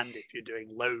 And if you're doing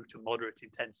low to moderate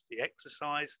intensity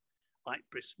exercise, like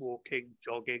brisk walking,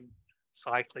 jogging,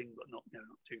 cycling, but not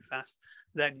too fast,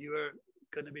 then you're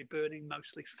going to be burning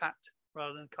mostly fat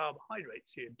rather than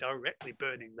carbohydrates. So you're directly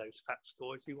burning those fat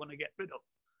stores you want to get rid of.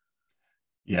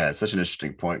 Yeah, it's such an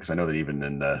interesting point, because I know that even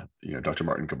in Dr.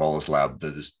 Martin Cabala's lab,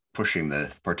 they're just pushing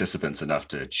the participants enough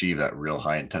to achieve that real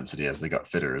high intensity as they got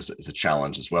fitter is a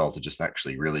challenge as well, to just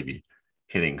actually really be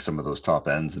hitting some of those top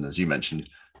ends. And as you mentioned,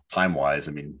 time-wise,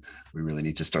 I mean, we really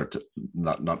need to start to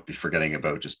not be forgetting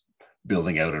about just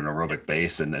building out an aerobic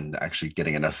base and actually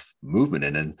getting enough movement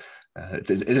in. And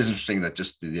it is interesting that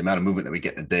just the amount of movement that we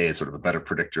get in a day is sort of a better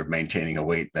predictor of maintaining a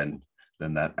weight than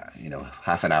that,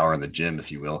 half an hour in the gym,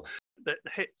 if you will. The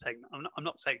HIIT thing, I'm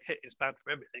not saying HIIT is bad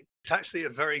for everything. It's actually a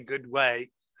very good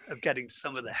way of getting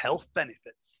some of the health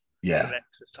benefits of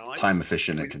exercise. Time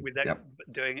efficient. Without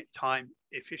doing it time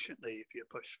efficiently if you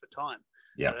push for time.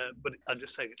 But I'm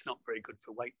just saying it's not very good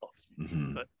for weight loss,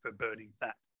 but for burning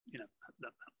fat.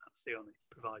 That's the only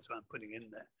proviso I'm putting in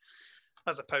there.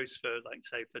 As opposed for, like,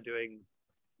 say, for doing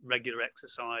regular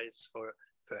exercise for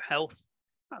health,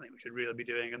 I think we should really be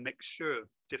doing a mixture of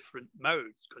different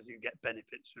modes, because you get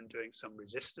benefits from doing some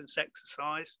resistance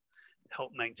exercise to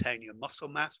help maintain your muscle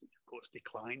mass, which of course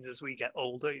declines as we get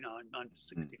older. I'm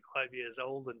 65 years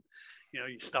old, and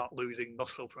you start losing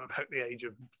muscle from about the age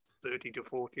of 30 to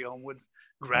 40 onwards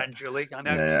gradually. I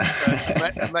know,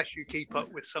 unless you keep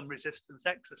up with some resistance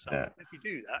exercise. If you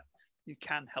do that, you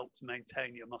can help to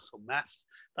maintain your muscle mass.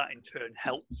 That in turn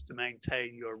helps to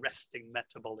maintain your resting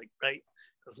metabolic rate,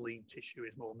 because lean tissue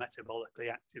is more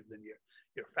metabolically active than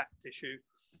your fat tissue,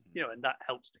 and that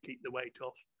helps to keep the weight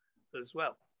off as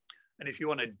well. And if you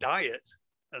want to diet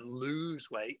and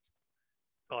lose weight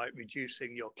by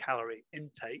reducing your calorie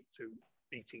intake through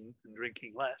eating and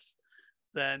drinking less,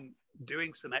 then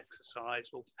doing some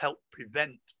exercise will help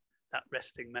prevent that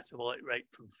resting metabolic rate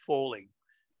from falling,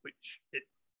 which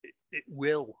it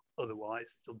will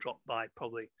otherwise. It'll drop by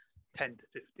probably 10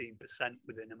 to 15%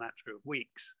 within a matter of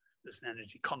weeks. There's an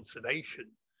energy conservation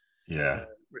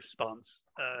response.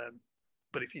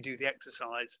 But if you do the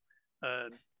exercise,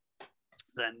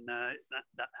 then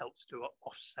that helps to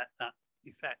offset that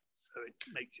effect. So it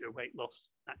makes your weight loss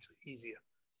actually easier.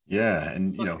 Yeah,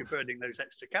 and Plus you're burning those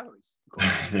extra calories. Of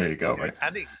course, there you go, you're right?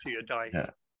 adding to your diet Yeah.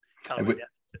 calorie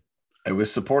deficit. And with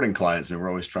supporting clients, I mean, we're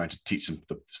always trying to teach them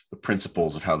the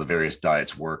principles of how the various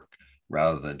diets work,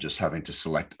 rather than just having to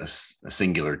select a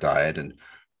singular diet. And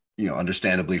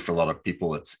understandably, for a lot of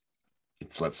people, it's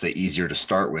let's say easier to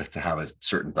start with to have a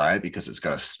certain diet because it's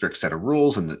got a strict set of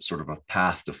rules and it's sort of a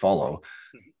path to follow.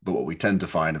 But what we tend to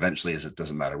find eventually is it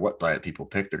doesn't matter what diet people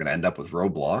pick, they're going to end up with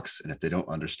roadblocks. And if they don't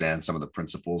understand some of the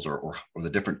principles or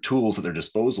the different tools at their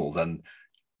disposal, then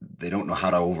they don't know how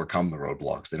to overcome the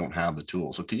roadblocks. They don't have the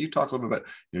tools. So can you talk a little bit about,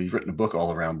 you've written a book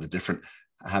all around the different,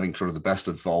 having sort of the best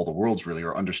of all the worlds really,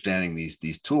 or understanding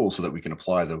these tools so that we can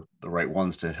apply the right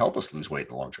ones to help us lose weight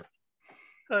in the long term.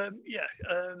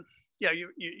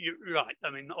 You're right. I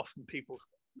mean, often people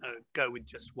go with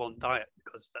just one diet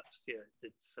because that's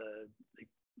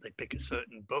they pick a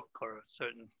certain book or a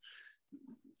certain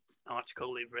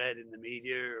article they've read in the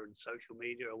media or in social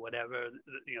media or whatever,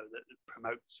 that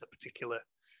promotes a particular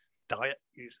diet.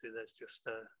 Usually there's just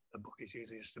a book is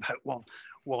usually just about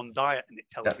one diet, and it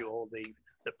tells you all the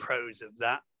pros of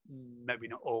that, maybe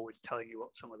not always telling you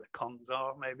what some of the cons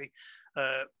are maybe.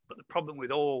 But the problem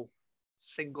with all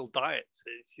single diets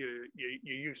is you're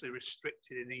usually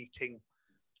restricted in eating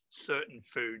certain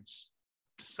foods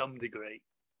to some degree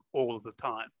all of the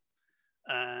time,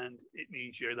 and it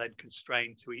means you're then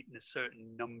constrained to eating a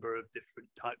certain number of different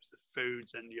types of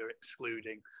foods and you're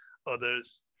excluding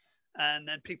others. And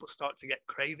then people start to get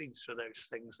cravings for those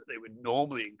things that they would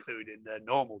normally include in their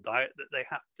normal diet that they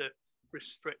have to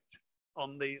restrict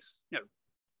on these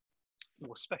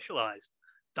more specialized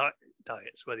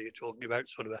diets, whether you're talking about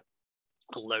sort of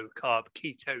a low carb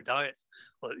keto diet,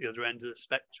 or at the other end of the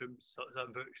spectrum, sort of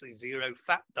a virtually zero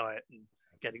fat diet and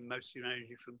getting most of your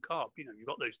energy from carb. You've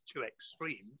got those two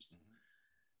extremes.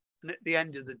 And at the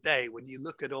end of the day, when you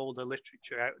look at all the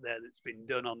literature out there that's been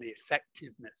done on the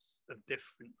effectiveness of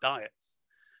different diets,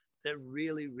 they're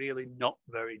really, really not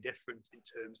very different in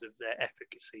terms of their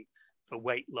efficacy for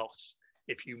weight loss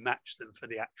if you match them for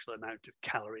the actual amount of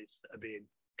calories that are being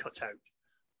cut out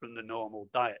from the normal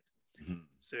diet.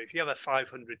 So if you have a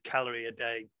 500 calorie a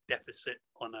day deficit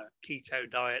on a keto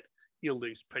diet, you'll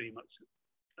lose pretty much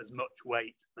as much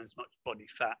weight and as much body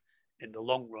fat in the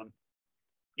long run,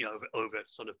 over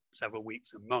sort of several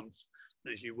weeks and months,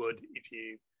 as you would if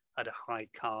you had a high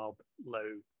carb,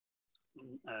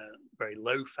 very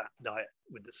low fat diet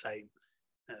with the same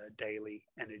daily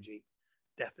energy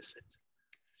deficit.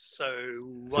 So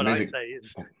what I say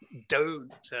is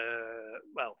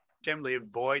generally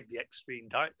avoid the extreme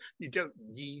diet. You don't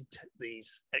need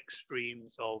these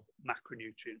extremes of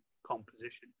macronutrient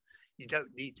composition. You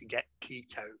don't need to get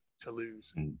keto to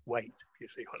lose weight, if you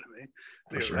see what I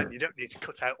mean. Sure. You don't need to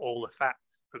cut out all the fat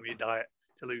from your diet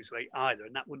to lose weight either.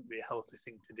 And that wouldn't be a healthy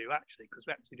thing to do, actually, because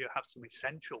we actually do have some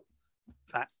essential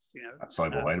fats,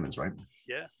 soluble vitamins, right?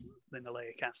 Yeah,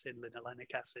 linoleic acid,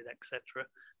 linolenic acid, etc.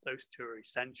 Those two are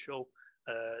essential.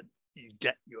 You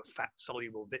get your fat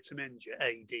soluble vitamins, your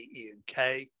A, D, E, and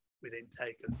K with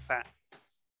intake of fat.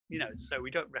 So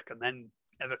we don't recommend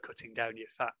ever cutting down your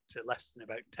fat to less than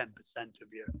about 10%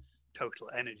 of your total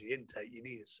energy intake. You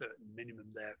need a certain minimum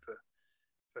there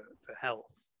for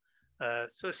health.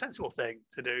 So a sensible thing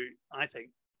to do, I think,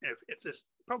 if there's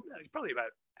probably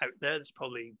about out there's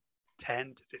probably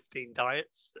 10 to 15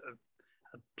 diets that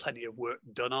have plenty of work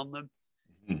done on them,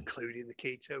 including the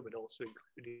keto, but also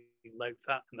including low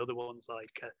fat, and other ones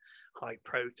like high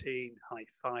protein, high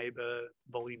fiber,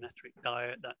 volumetric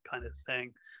diet, that kind of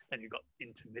thing. Then you've got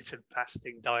intermittent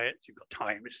fasting diets, you've got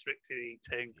time restricted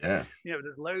eating. Yeah.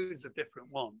 There's loads of different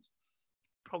ones,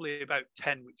 probably about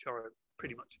 10 which are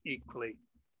pretty much equally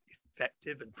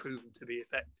effective and proven to be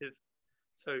effective.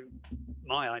 So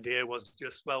my idea was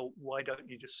just, why don't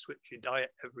you just switch your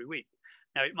diet every week?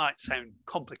 Now, it might sound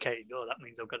complicated. That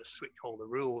means I've got to switch all the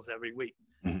rules every week.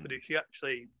 But if you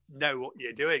actually know what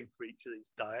you're doing for each of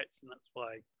these diets, and that's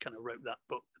why I kind of wrote that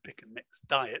book, The Pick and Mix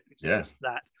Diet, which is just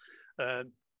that,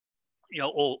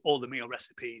 all the meal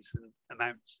recipes and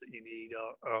amounts that you need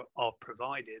are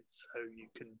provided, so you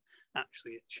can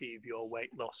actually achieve your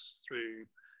weight loss through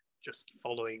just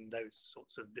following those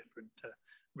sorts of different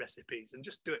recipes, and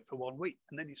just do it for 1 week,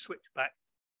 and then you switch back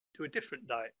to a different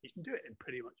diet. You can do it in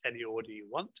pretty much any order you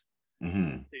want.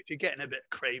 If you're getting a bit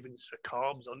of cravings for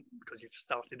carbs because you've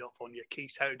started off on your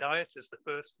keto diet as the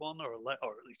first one, or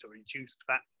at least a reduced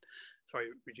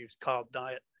carb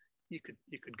diet, you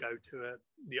could go to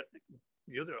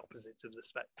the other opposite of the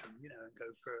spectrum, and go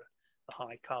for a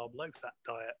high carb, low fat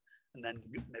diet, and then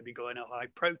maybe go on a high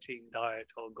protein diet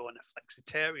or go on a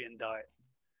flexitarian diet.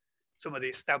 Some of the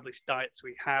established diets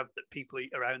we have that people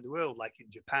eat around the world, like in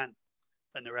Japan,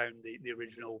 and around the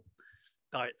original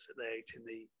diets that they ate in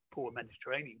the poor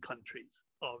Mediterranean countries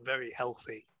are very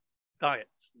healthy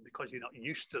diets. And because you're not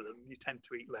used to them, you tend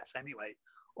to eat less anyway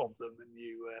of them, and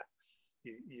you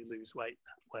lose weight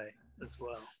that way as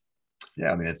well.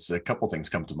 Yeah, I mean, it's a couple things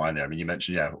come to mind there. I mean, you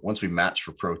mentioned, yeah, once we match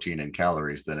for protein and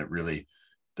calories, then it really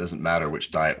doesn't matter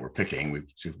which diet we're picking.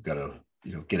 We've got to,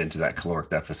 get into that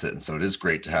caloric deficit. And so it is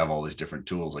great to have all these different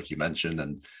tools, like you mentioned.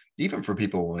 And even for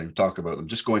people, when we talk about them,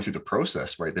 just going through the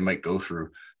process, right? They might go through,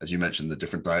 as you mentioned, the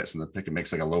different diets, and the pick and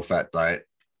mix like a low fat diet,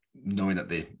 knowing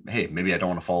that hey, maybe I don't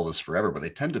want to follow this forever, but they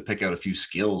tend to pick out a few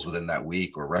skills within that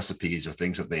week or recipes or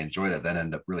things that they enjoy that then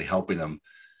end up really helping them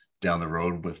down the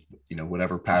road with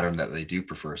whatever pattern that they do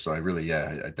prefer. So I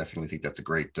definitely think that's a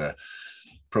great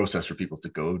process for people to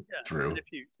go through. And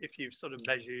if you sort of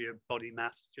measure your body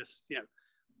mass just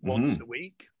once a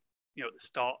week, at the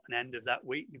start and end of that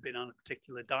week you've been on a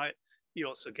particular diet, you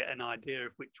also get an idea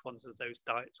of which ones of those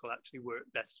diets will actually work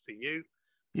best for you.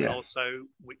 And also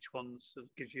which ones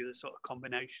gives you the sort of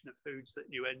combination of foods that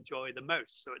you enjoy the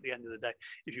most. So at the end of the day,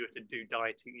 if you were to do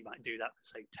dieting, you might do that for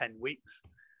say 10 weeks,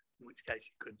 in which case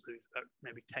you could lose about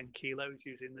maybe 10 kilos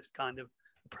using this kind of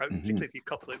approach, particularly if you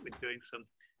couple it with doing some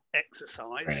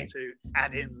exercise Training to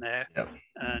add in there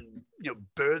and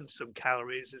burn some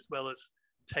calories as well as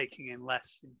taking in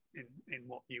less in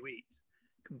what you eat.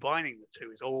 Combining the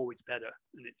two is always better,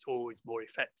 and it's always more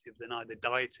effective than either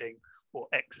dieting or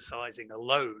exercising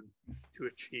alone to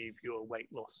achieve your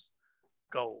weight loss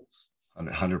goals.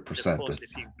 100%. Of course,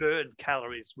 if you burn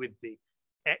calories with the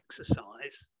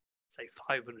exercise, say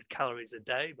 500 calories a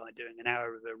day by doing an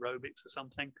hour of aerobics or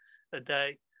something a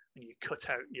day, and you cut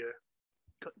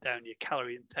down your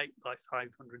calorie intake by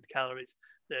 500 calories,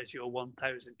 there's your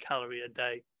 1,000 calorie a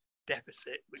day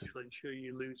deficit, which will ensure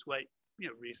you lose weight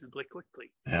reasonably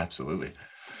quickly. Yeah, absolutely.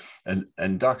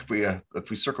 And Doc, if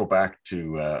we circle back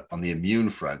to on the immune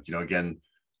front, again,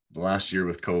 the last year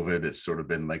with COVID, it's sort of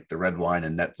been like the red wine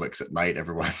and Netflix at night.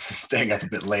 Everyone's staying up a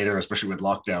bit later, especially when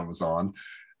lockdown was on.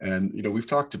 And we've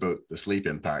talked about the sleep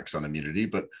impacts on immunity,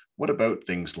 but what about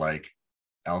things like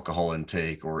alcohol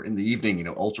intake, or in the evening,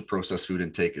 ultra processed food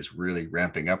intake is really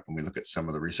ramping up when we look at some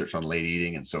of the research on late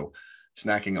eating. And so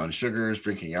snacking on sugars,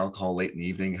 drinking alcohol late in the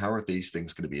evening, how are these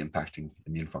things going to be impacting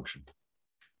immune function?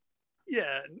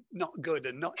 Yeah, not good,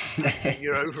 and not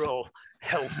your overall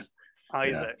health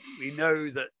either. We know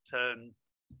that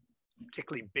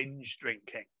particularly binge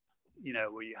drinking,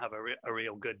 where you have a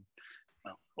real good,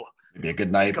 maybe a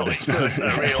good night, but it's not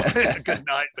a real good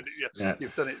night, but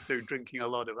you've done it through drinking a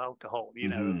lot of alcohol,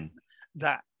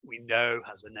 that we know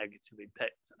has a negative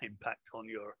impact on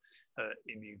your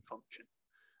immune function.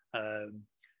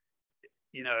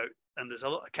 And there's a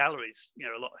lot of calories,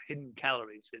 a lot of hidden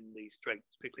calories in these drinks,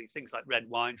 particularly things like red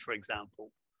wine, for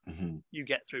example. You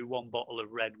get through one bottle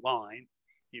of red wine,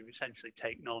 you've essentially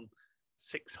taken on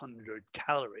 600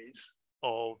 calories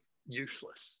of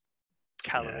useless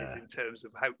calories in terms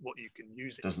of what you can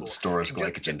use it doesn't for. Store as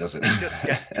glycogen, does it? It just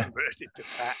gets converted to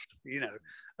fat,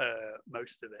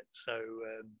 most of it. So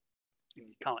and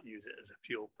you can't use it as a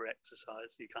fuel for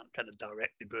exercise. You can't kind of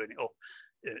directly burn it off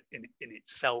in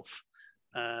itself.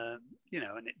 And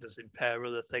it does impair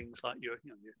other things like your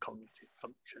cognitive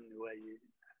function, the way you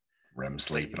REM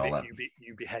sleep and all that.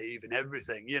 You behave and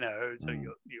everything, so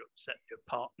you upset your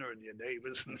partner and your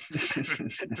neighbors and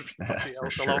everybody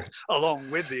else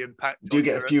along with the impact. You do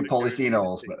get a few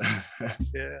polyphenols, but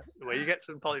well, you get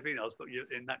some polyphenols, but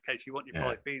in that case, you want your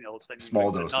polyphenols, then you small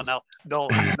doses,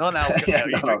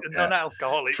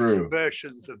 non-alcoholic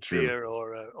versions of beer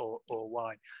or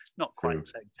wine. Not quite the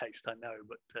same taste, I know,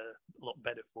 but a lot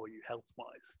better for you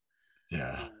health-wise.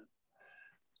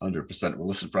 100%. Well,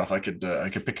 listen, Prof, I could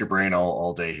pick your brain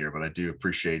all day here, but I do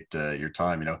appreciate your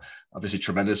time. Obviously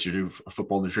tremendous. You do a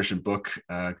football nutrition book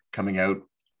coming out.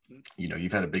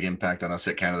 You've had a big impact on us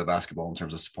at Canada Basketball in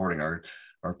terms of supporting our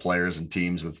players and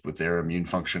teams with their immune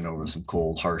function over some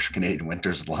cold, harsh Canadian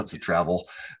winters and lots of travel.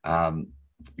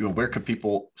 Where can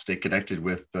people stay connected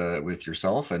with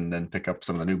yourself and then pick up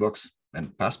some of the new books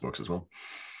and past books as well?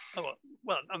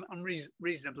 Well, I'm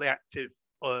reasonably active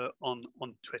on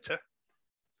Twitter.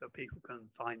 So people can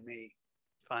find me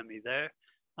there.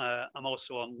 I'm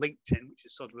also on LinkedIn, which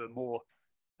is sort of a more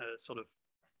sort of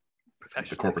professional,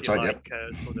 the corporate side,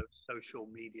 sort of social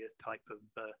media type of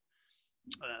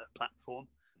platform.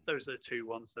 Those are the two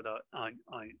ones that I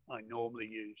normally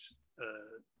use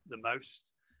the most.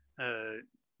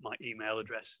 My email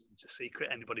address is a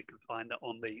secret. Anybody can find that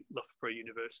on the Loughborough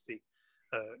University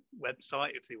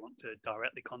website if they want to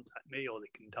directly contact me, or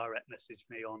they can direct message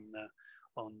me on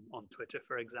Twitter,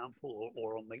 for example,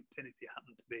 or on LinkedIn if you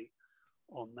happen to be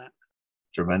on that.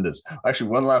 Tremendous. Actually,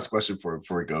 one last question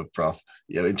before we go, Prof.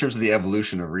 In terms of the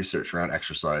evolution of research around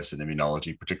exercise and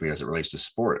immunology, particularly as it relates to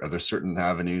sport, are there certain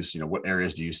avenues? What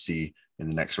areas do you see in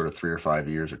the next sort of 3 or 5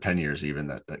 years or 10 years even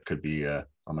that could be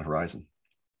on the horizon?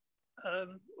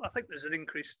 I think there's an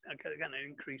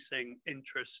increasing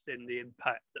interest in the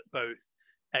impact that both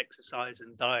exercise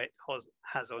and diet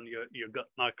has on your gut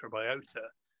microbiota.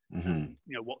 And,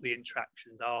 what the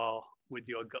interactions are with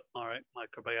your gut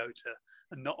microbiota,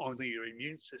 and not only your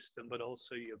immune system but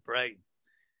also your brain.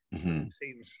 It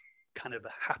seems kind of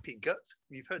a happy gut.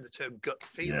 You've heard the term gut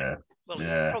feeling.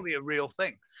 It's probably a real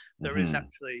thing. There is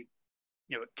actually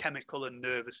a chemical and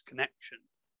nervous connection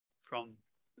from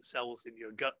the cells in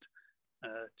your gut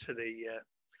to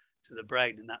the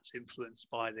brain, and that's influenced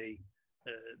by the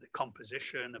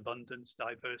composition, abundance,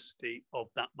 diversity of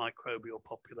that microbial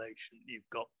population you've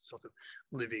got sort of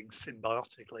living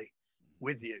symbiotically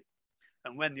with you.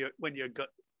 And when your gut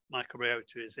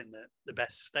microbiota is in the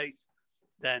best state,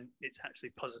 then it's actually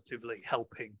positively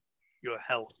helping your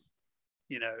health.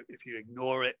 If you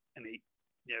ignore it and eat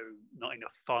not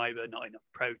enough fiber, not enough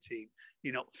protein,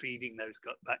 you're not feeding those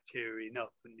gut bacteria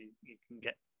enough, and you can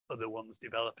get other ones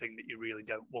developing that you really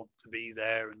don't want to be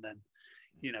there. And then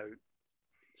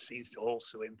it seems to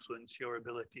also influence your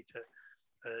ability to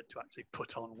actually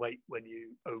put on weight when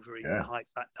you overeat a high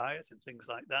fat diet and things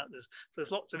like that.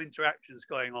 There's lots of interactions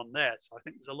going on there. So I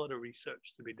think there's a lot of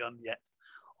research to be done yet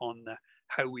on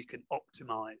how we can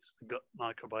optimize the gut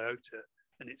microbiota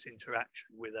and its interaction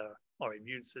with our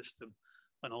immune system,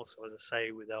 and also, as I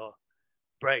say, with our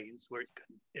brains, where it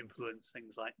can influence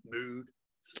things like mood,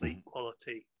 sleep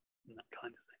quality, and that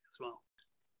kind of thing as well.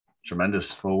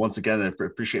 Tremendous. Well, once again, I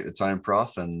appreciate the time,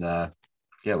 Prof. And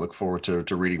look forward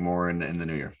to reading more in the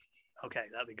new year. Okay,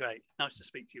 that'd be great. Nice to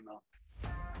speak to you, Mark.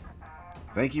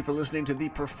 Thank you for listening to the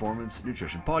Performance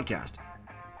Nutrition Podcast.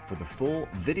 For the full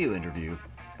video interview,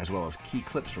 as well as key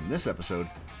clips from this episode,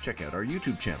 check out our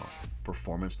YouTube channel,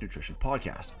 Performance Nutrition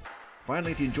Podcast.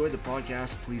 Finally, if you enjoyed the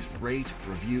podcast, please rate,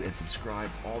 review, and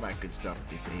subscribe. All that good stuff.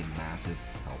 It's a massive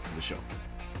help for the show.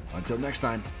 Until next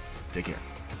time, take care.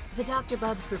 The Dr.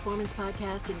 Bubbs Performance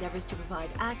Podcast endeavors to provide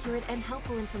accurate and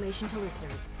helpful information to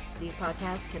listeners. These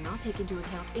podcasts cannot take into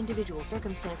account individual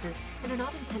circumstances and are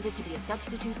not intended to be a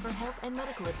substitute for health and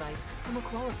medical advice from a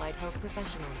qualified health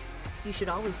professional. You should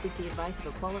always seek the advice of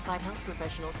a qualified health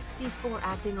professional before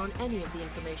acting on any of the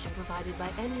information provided by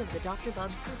any of the Dr.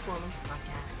 Bubbs Performance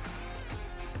Podcasts.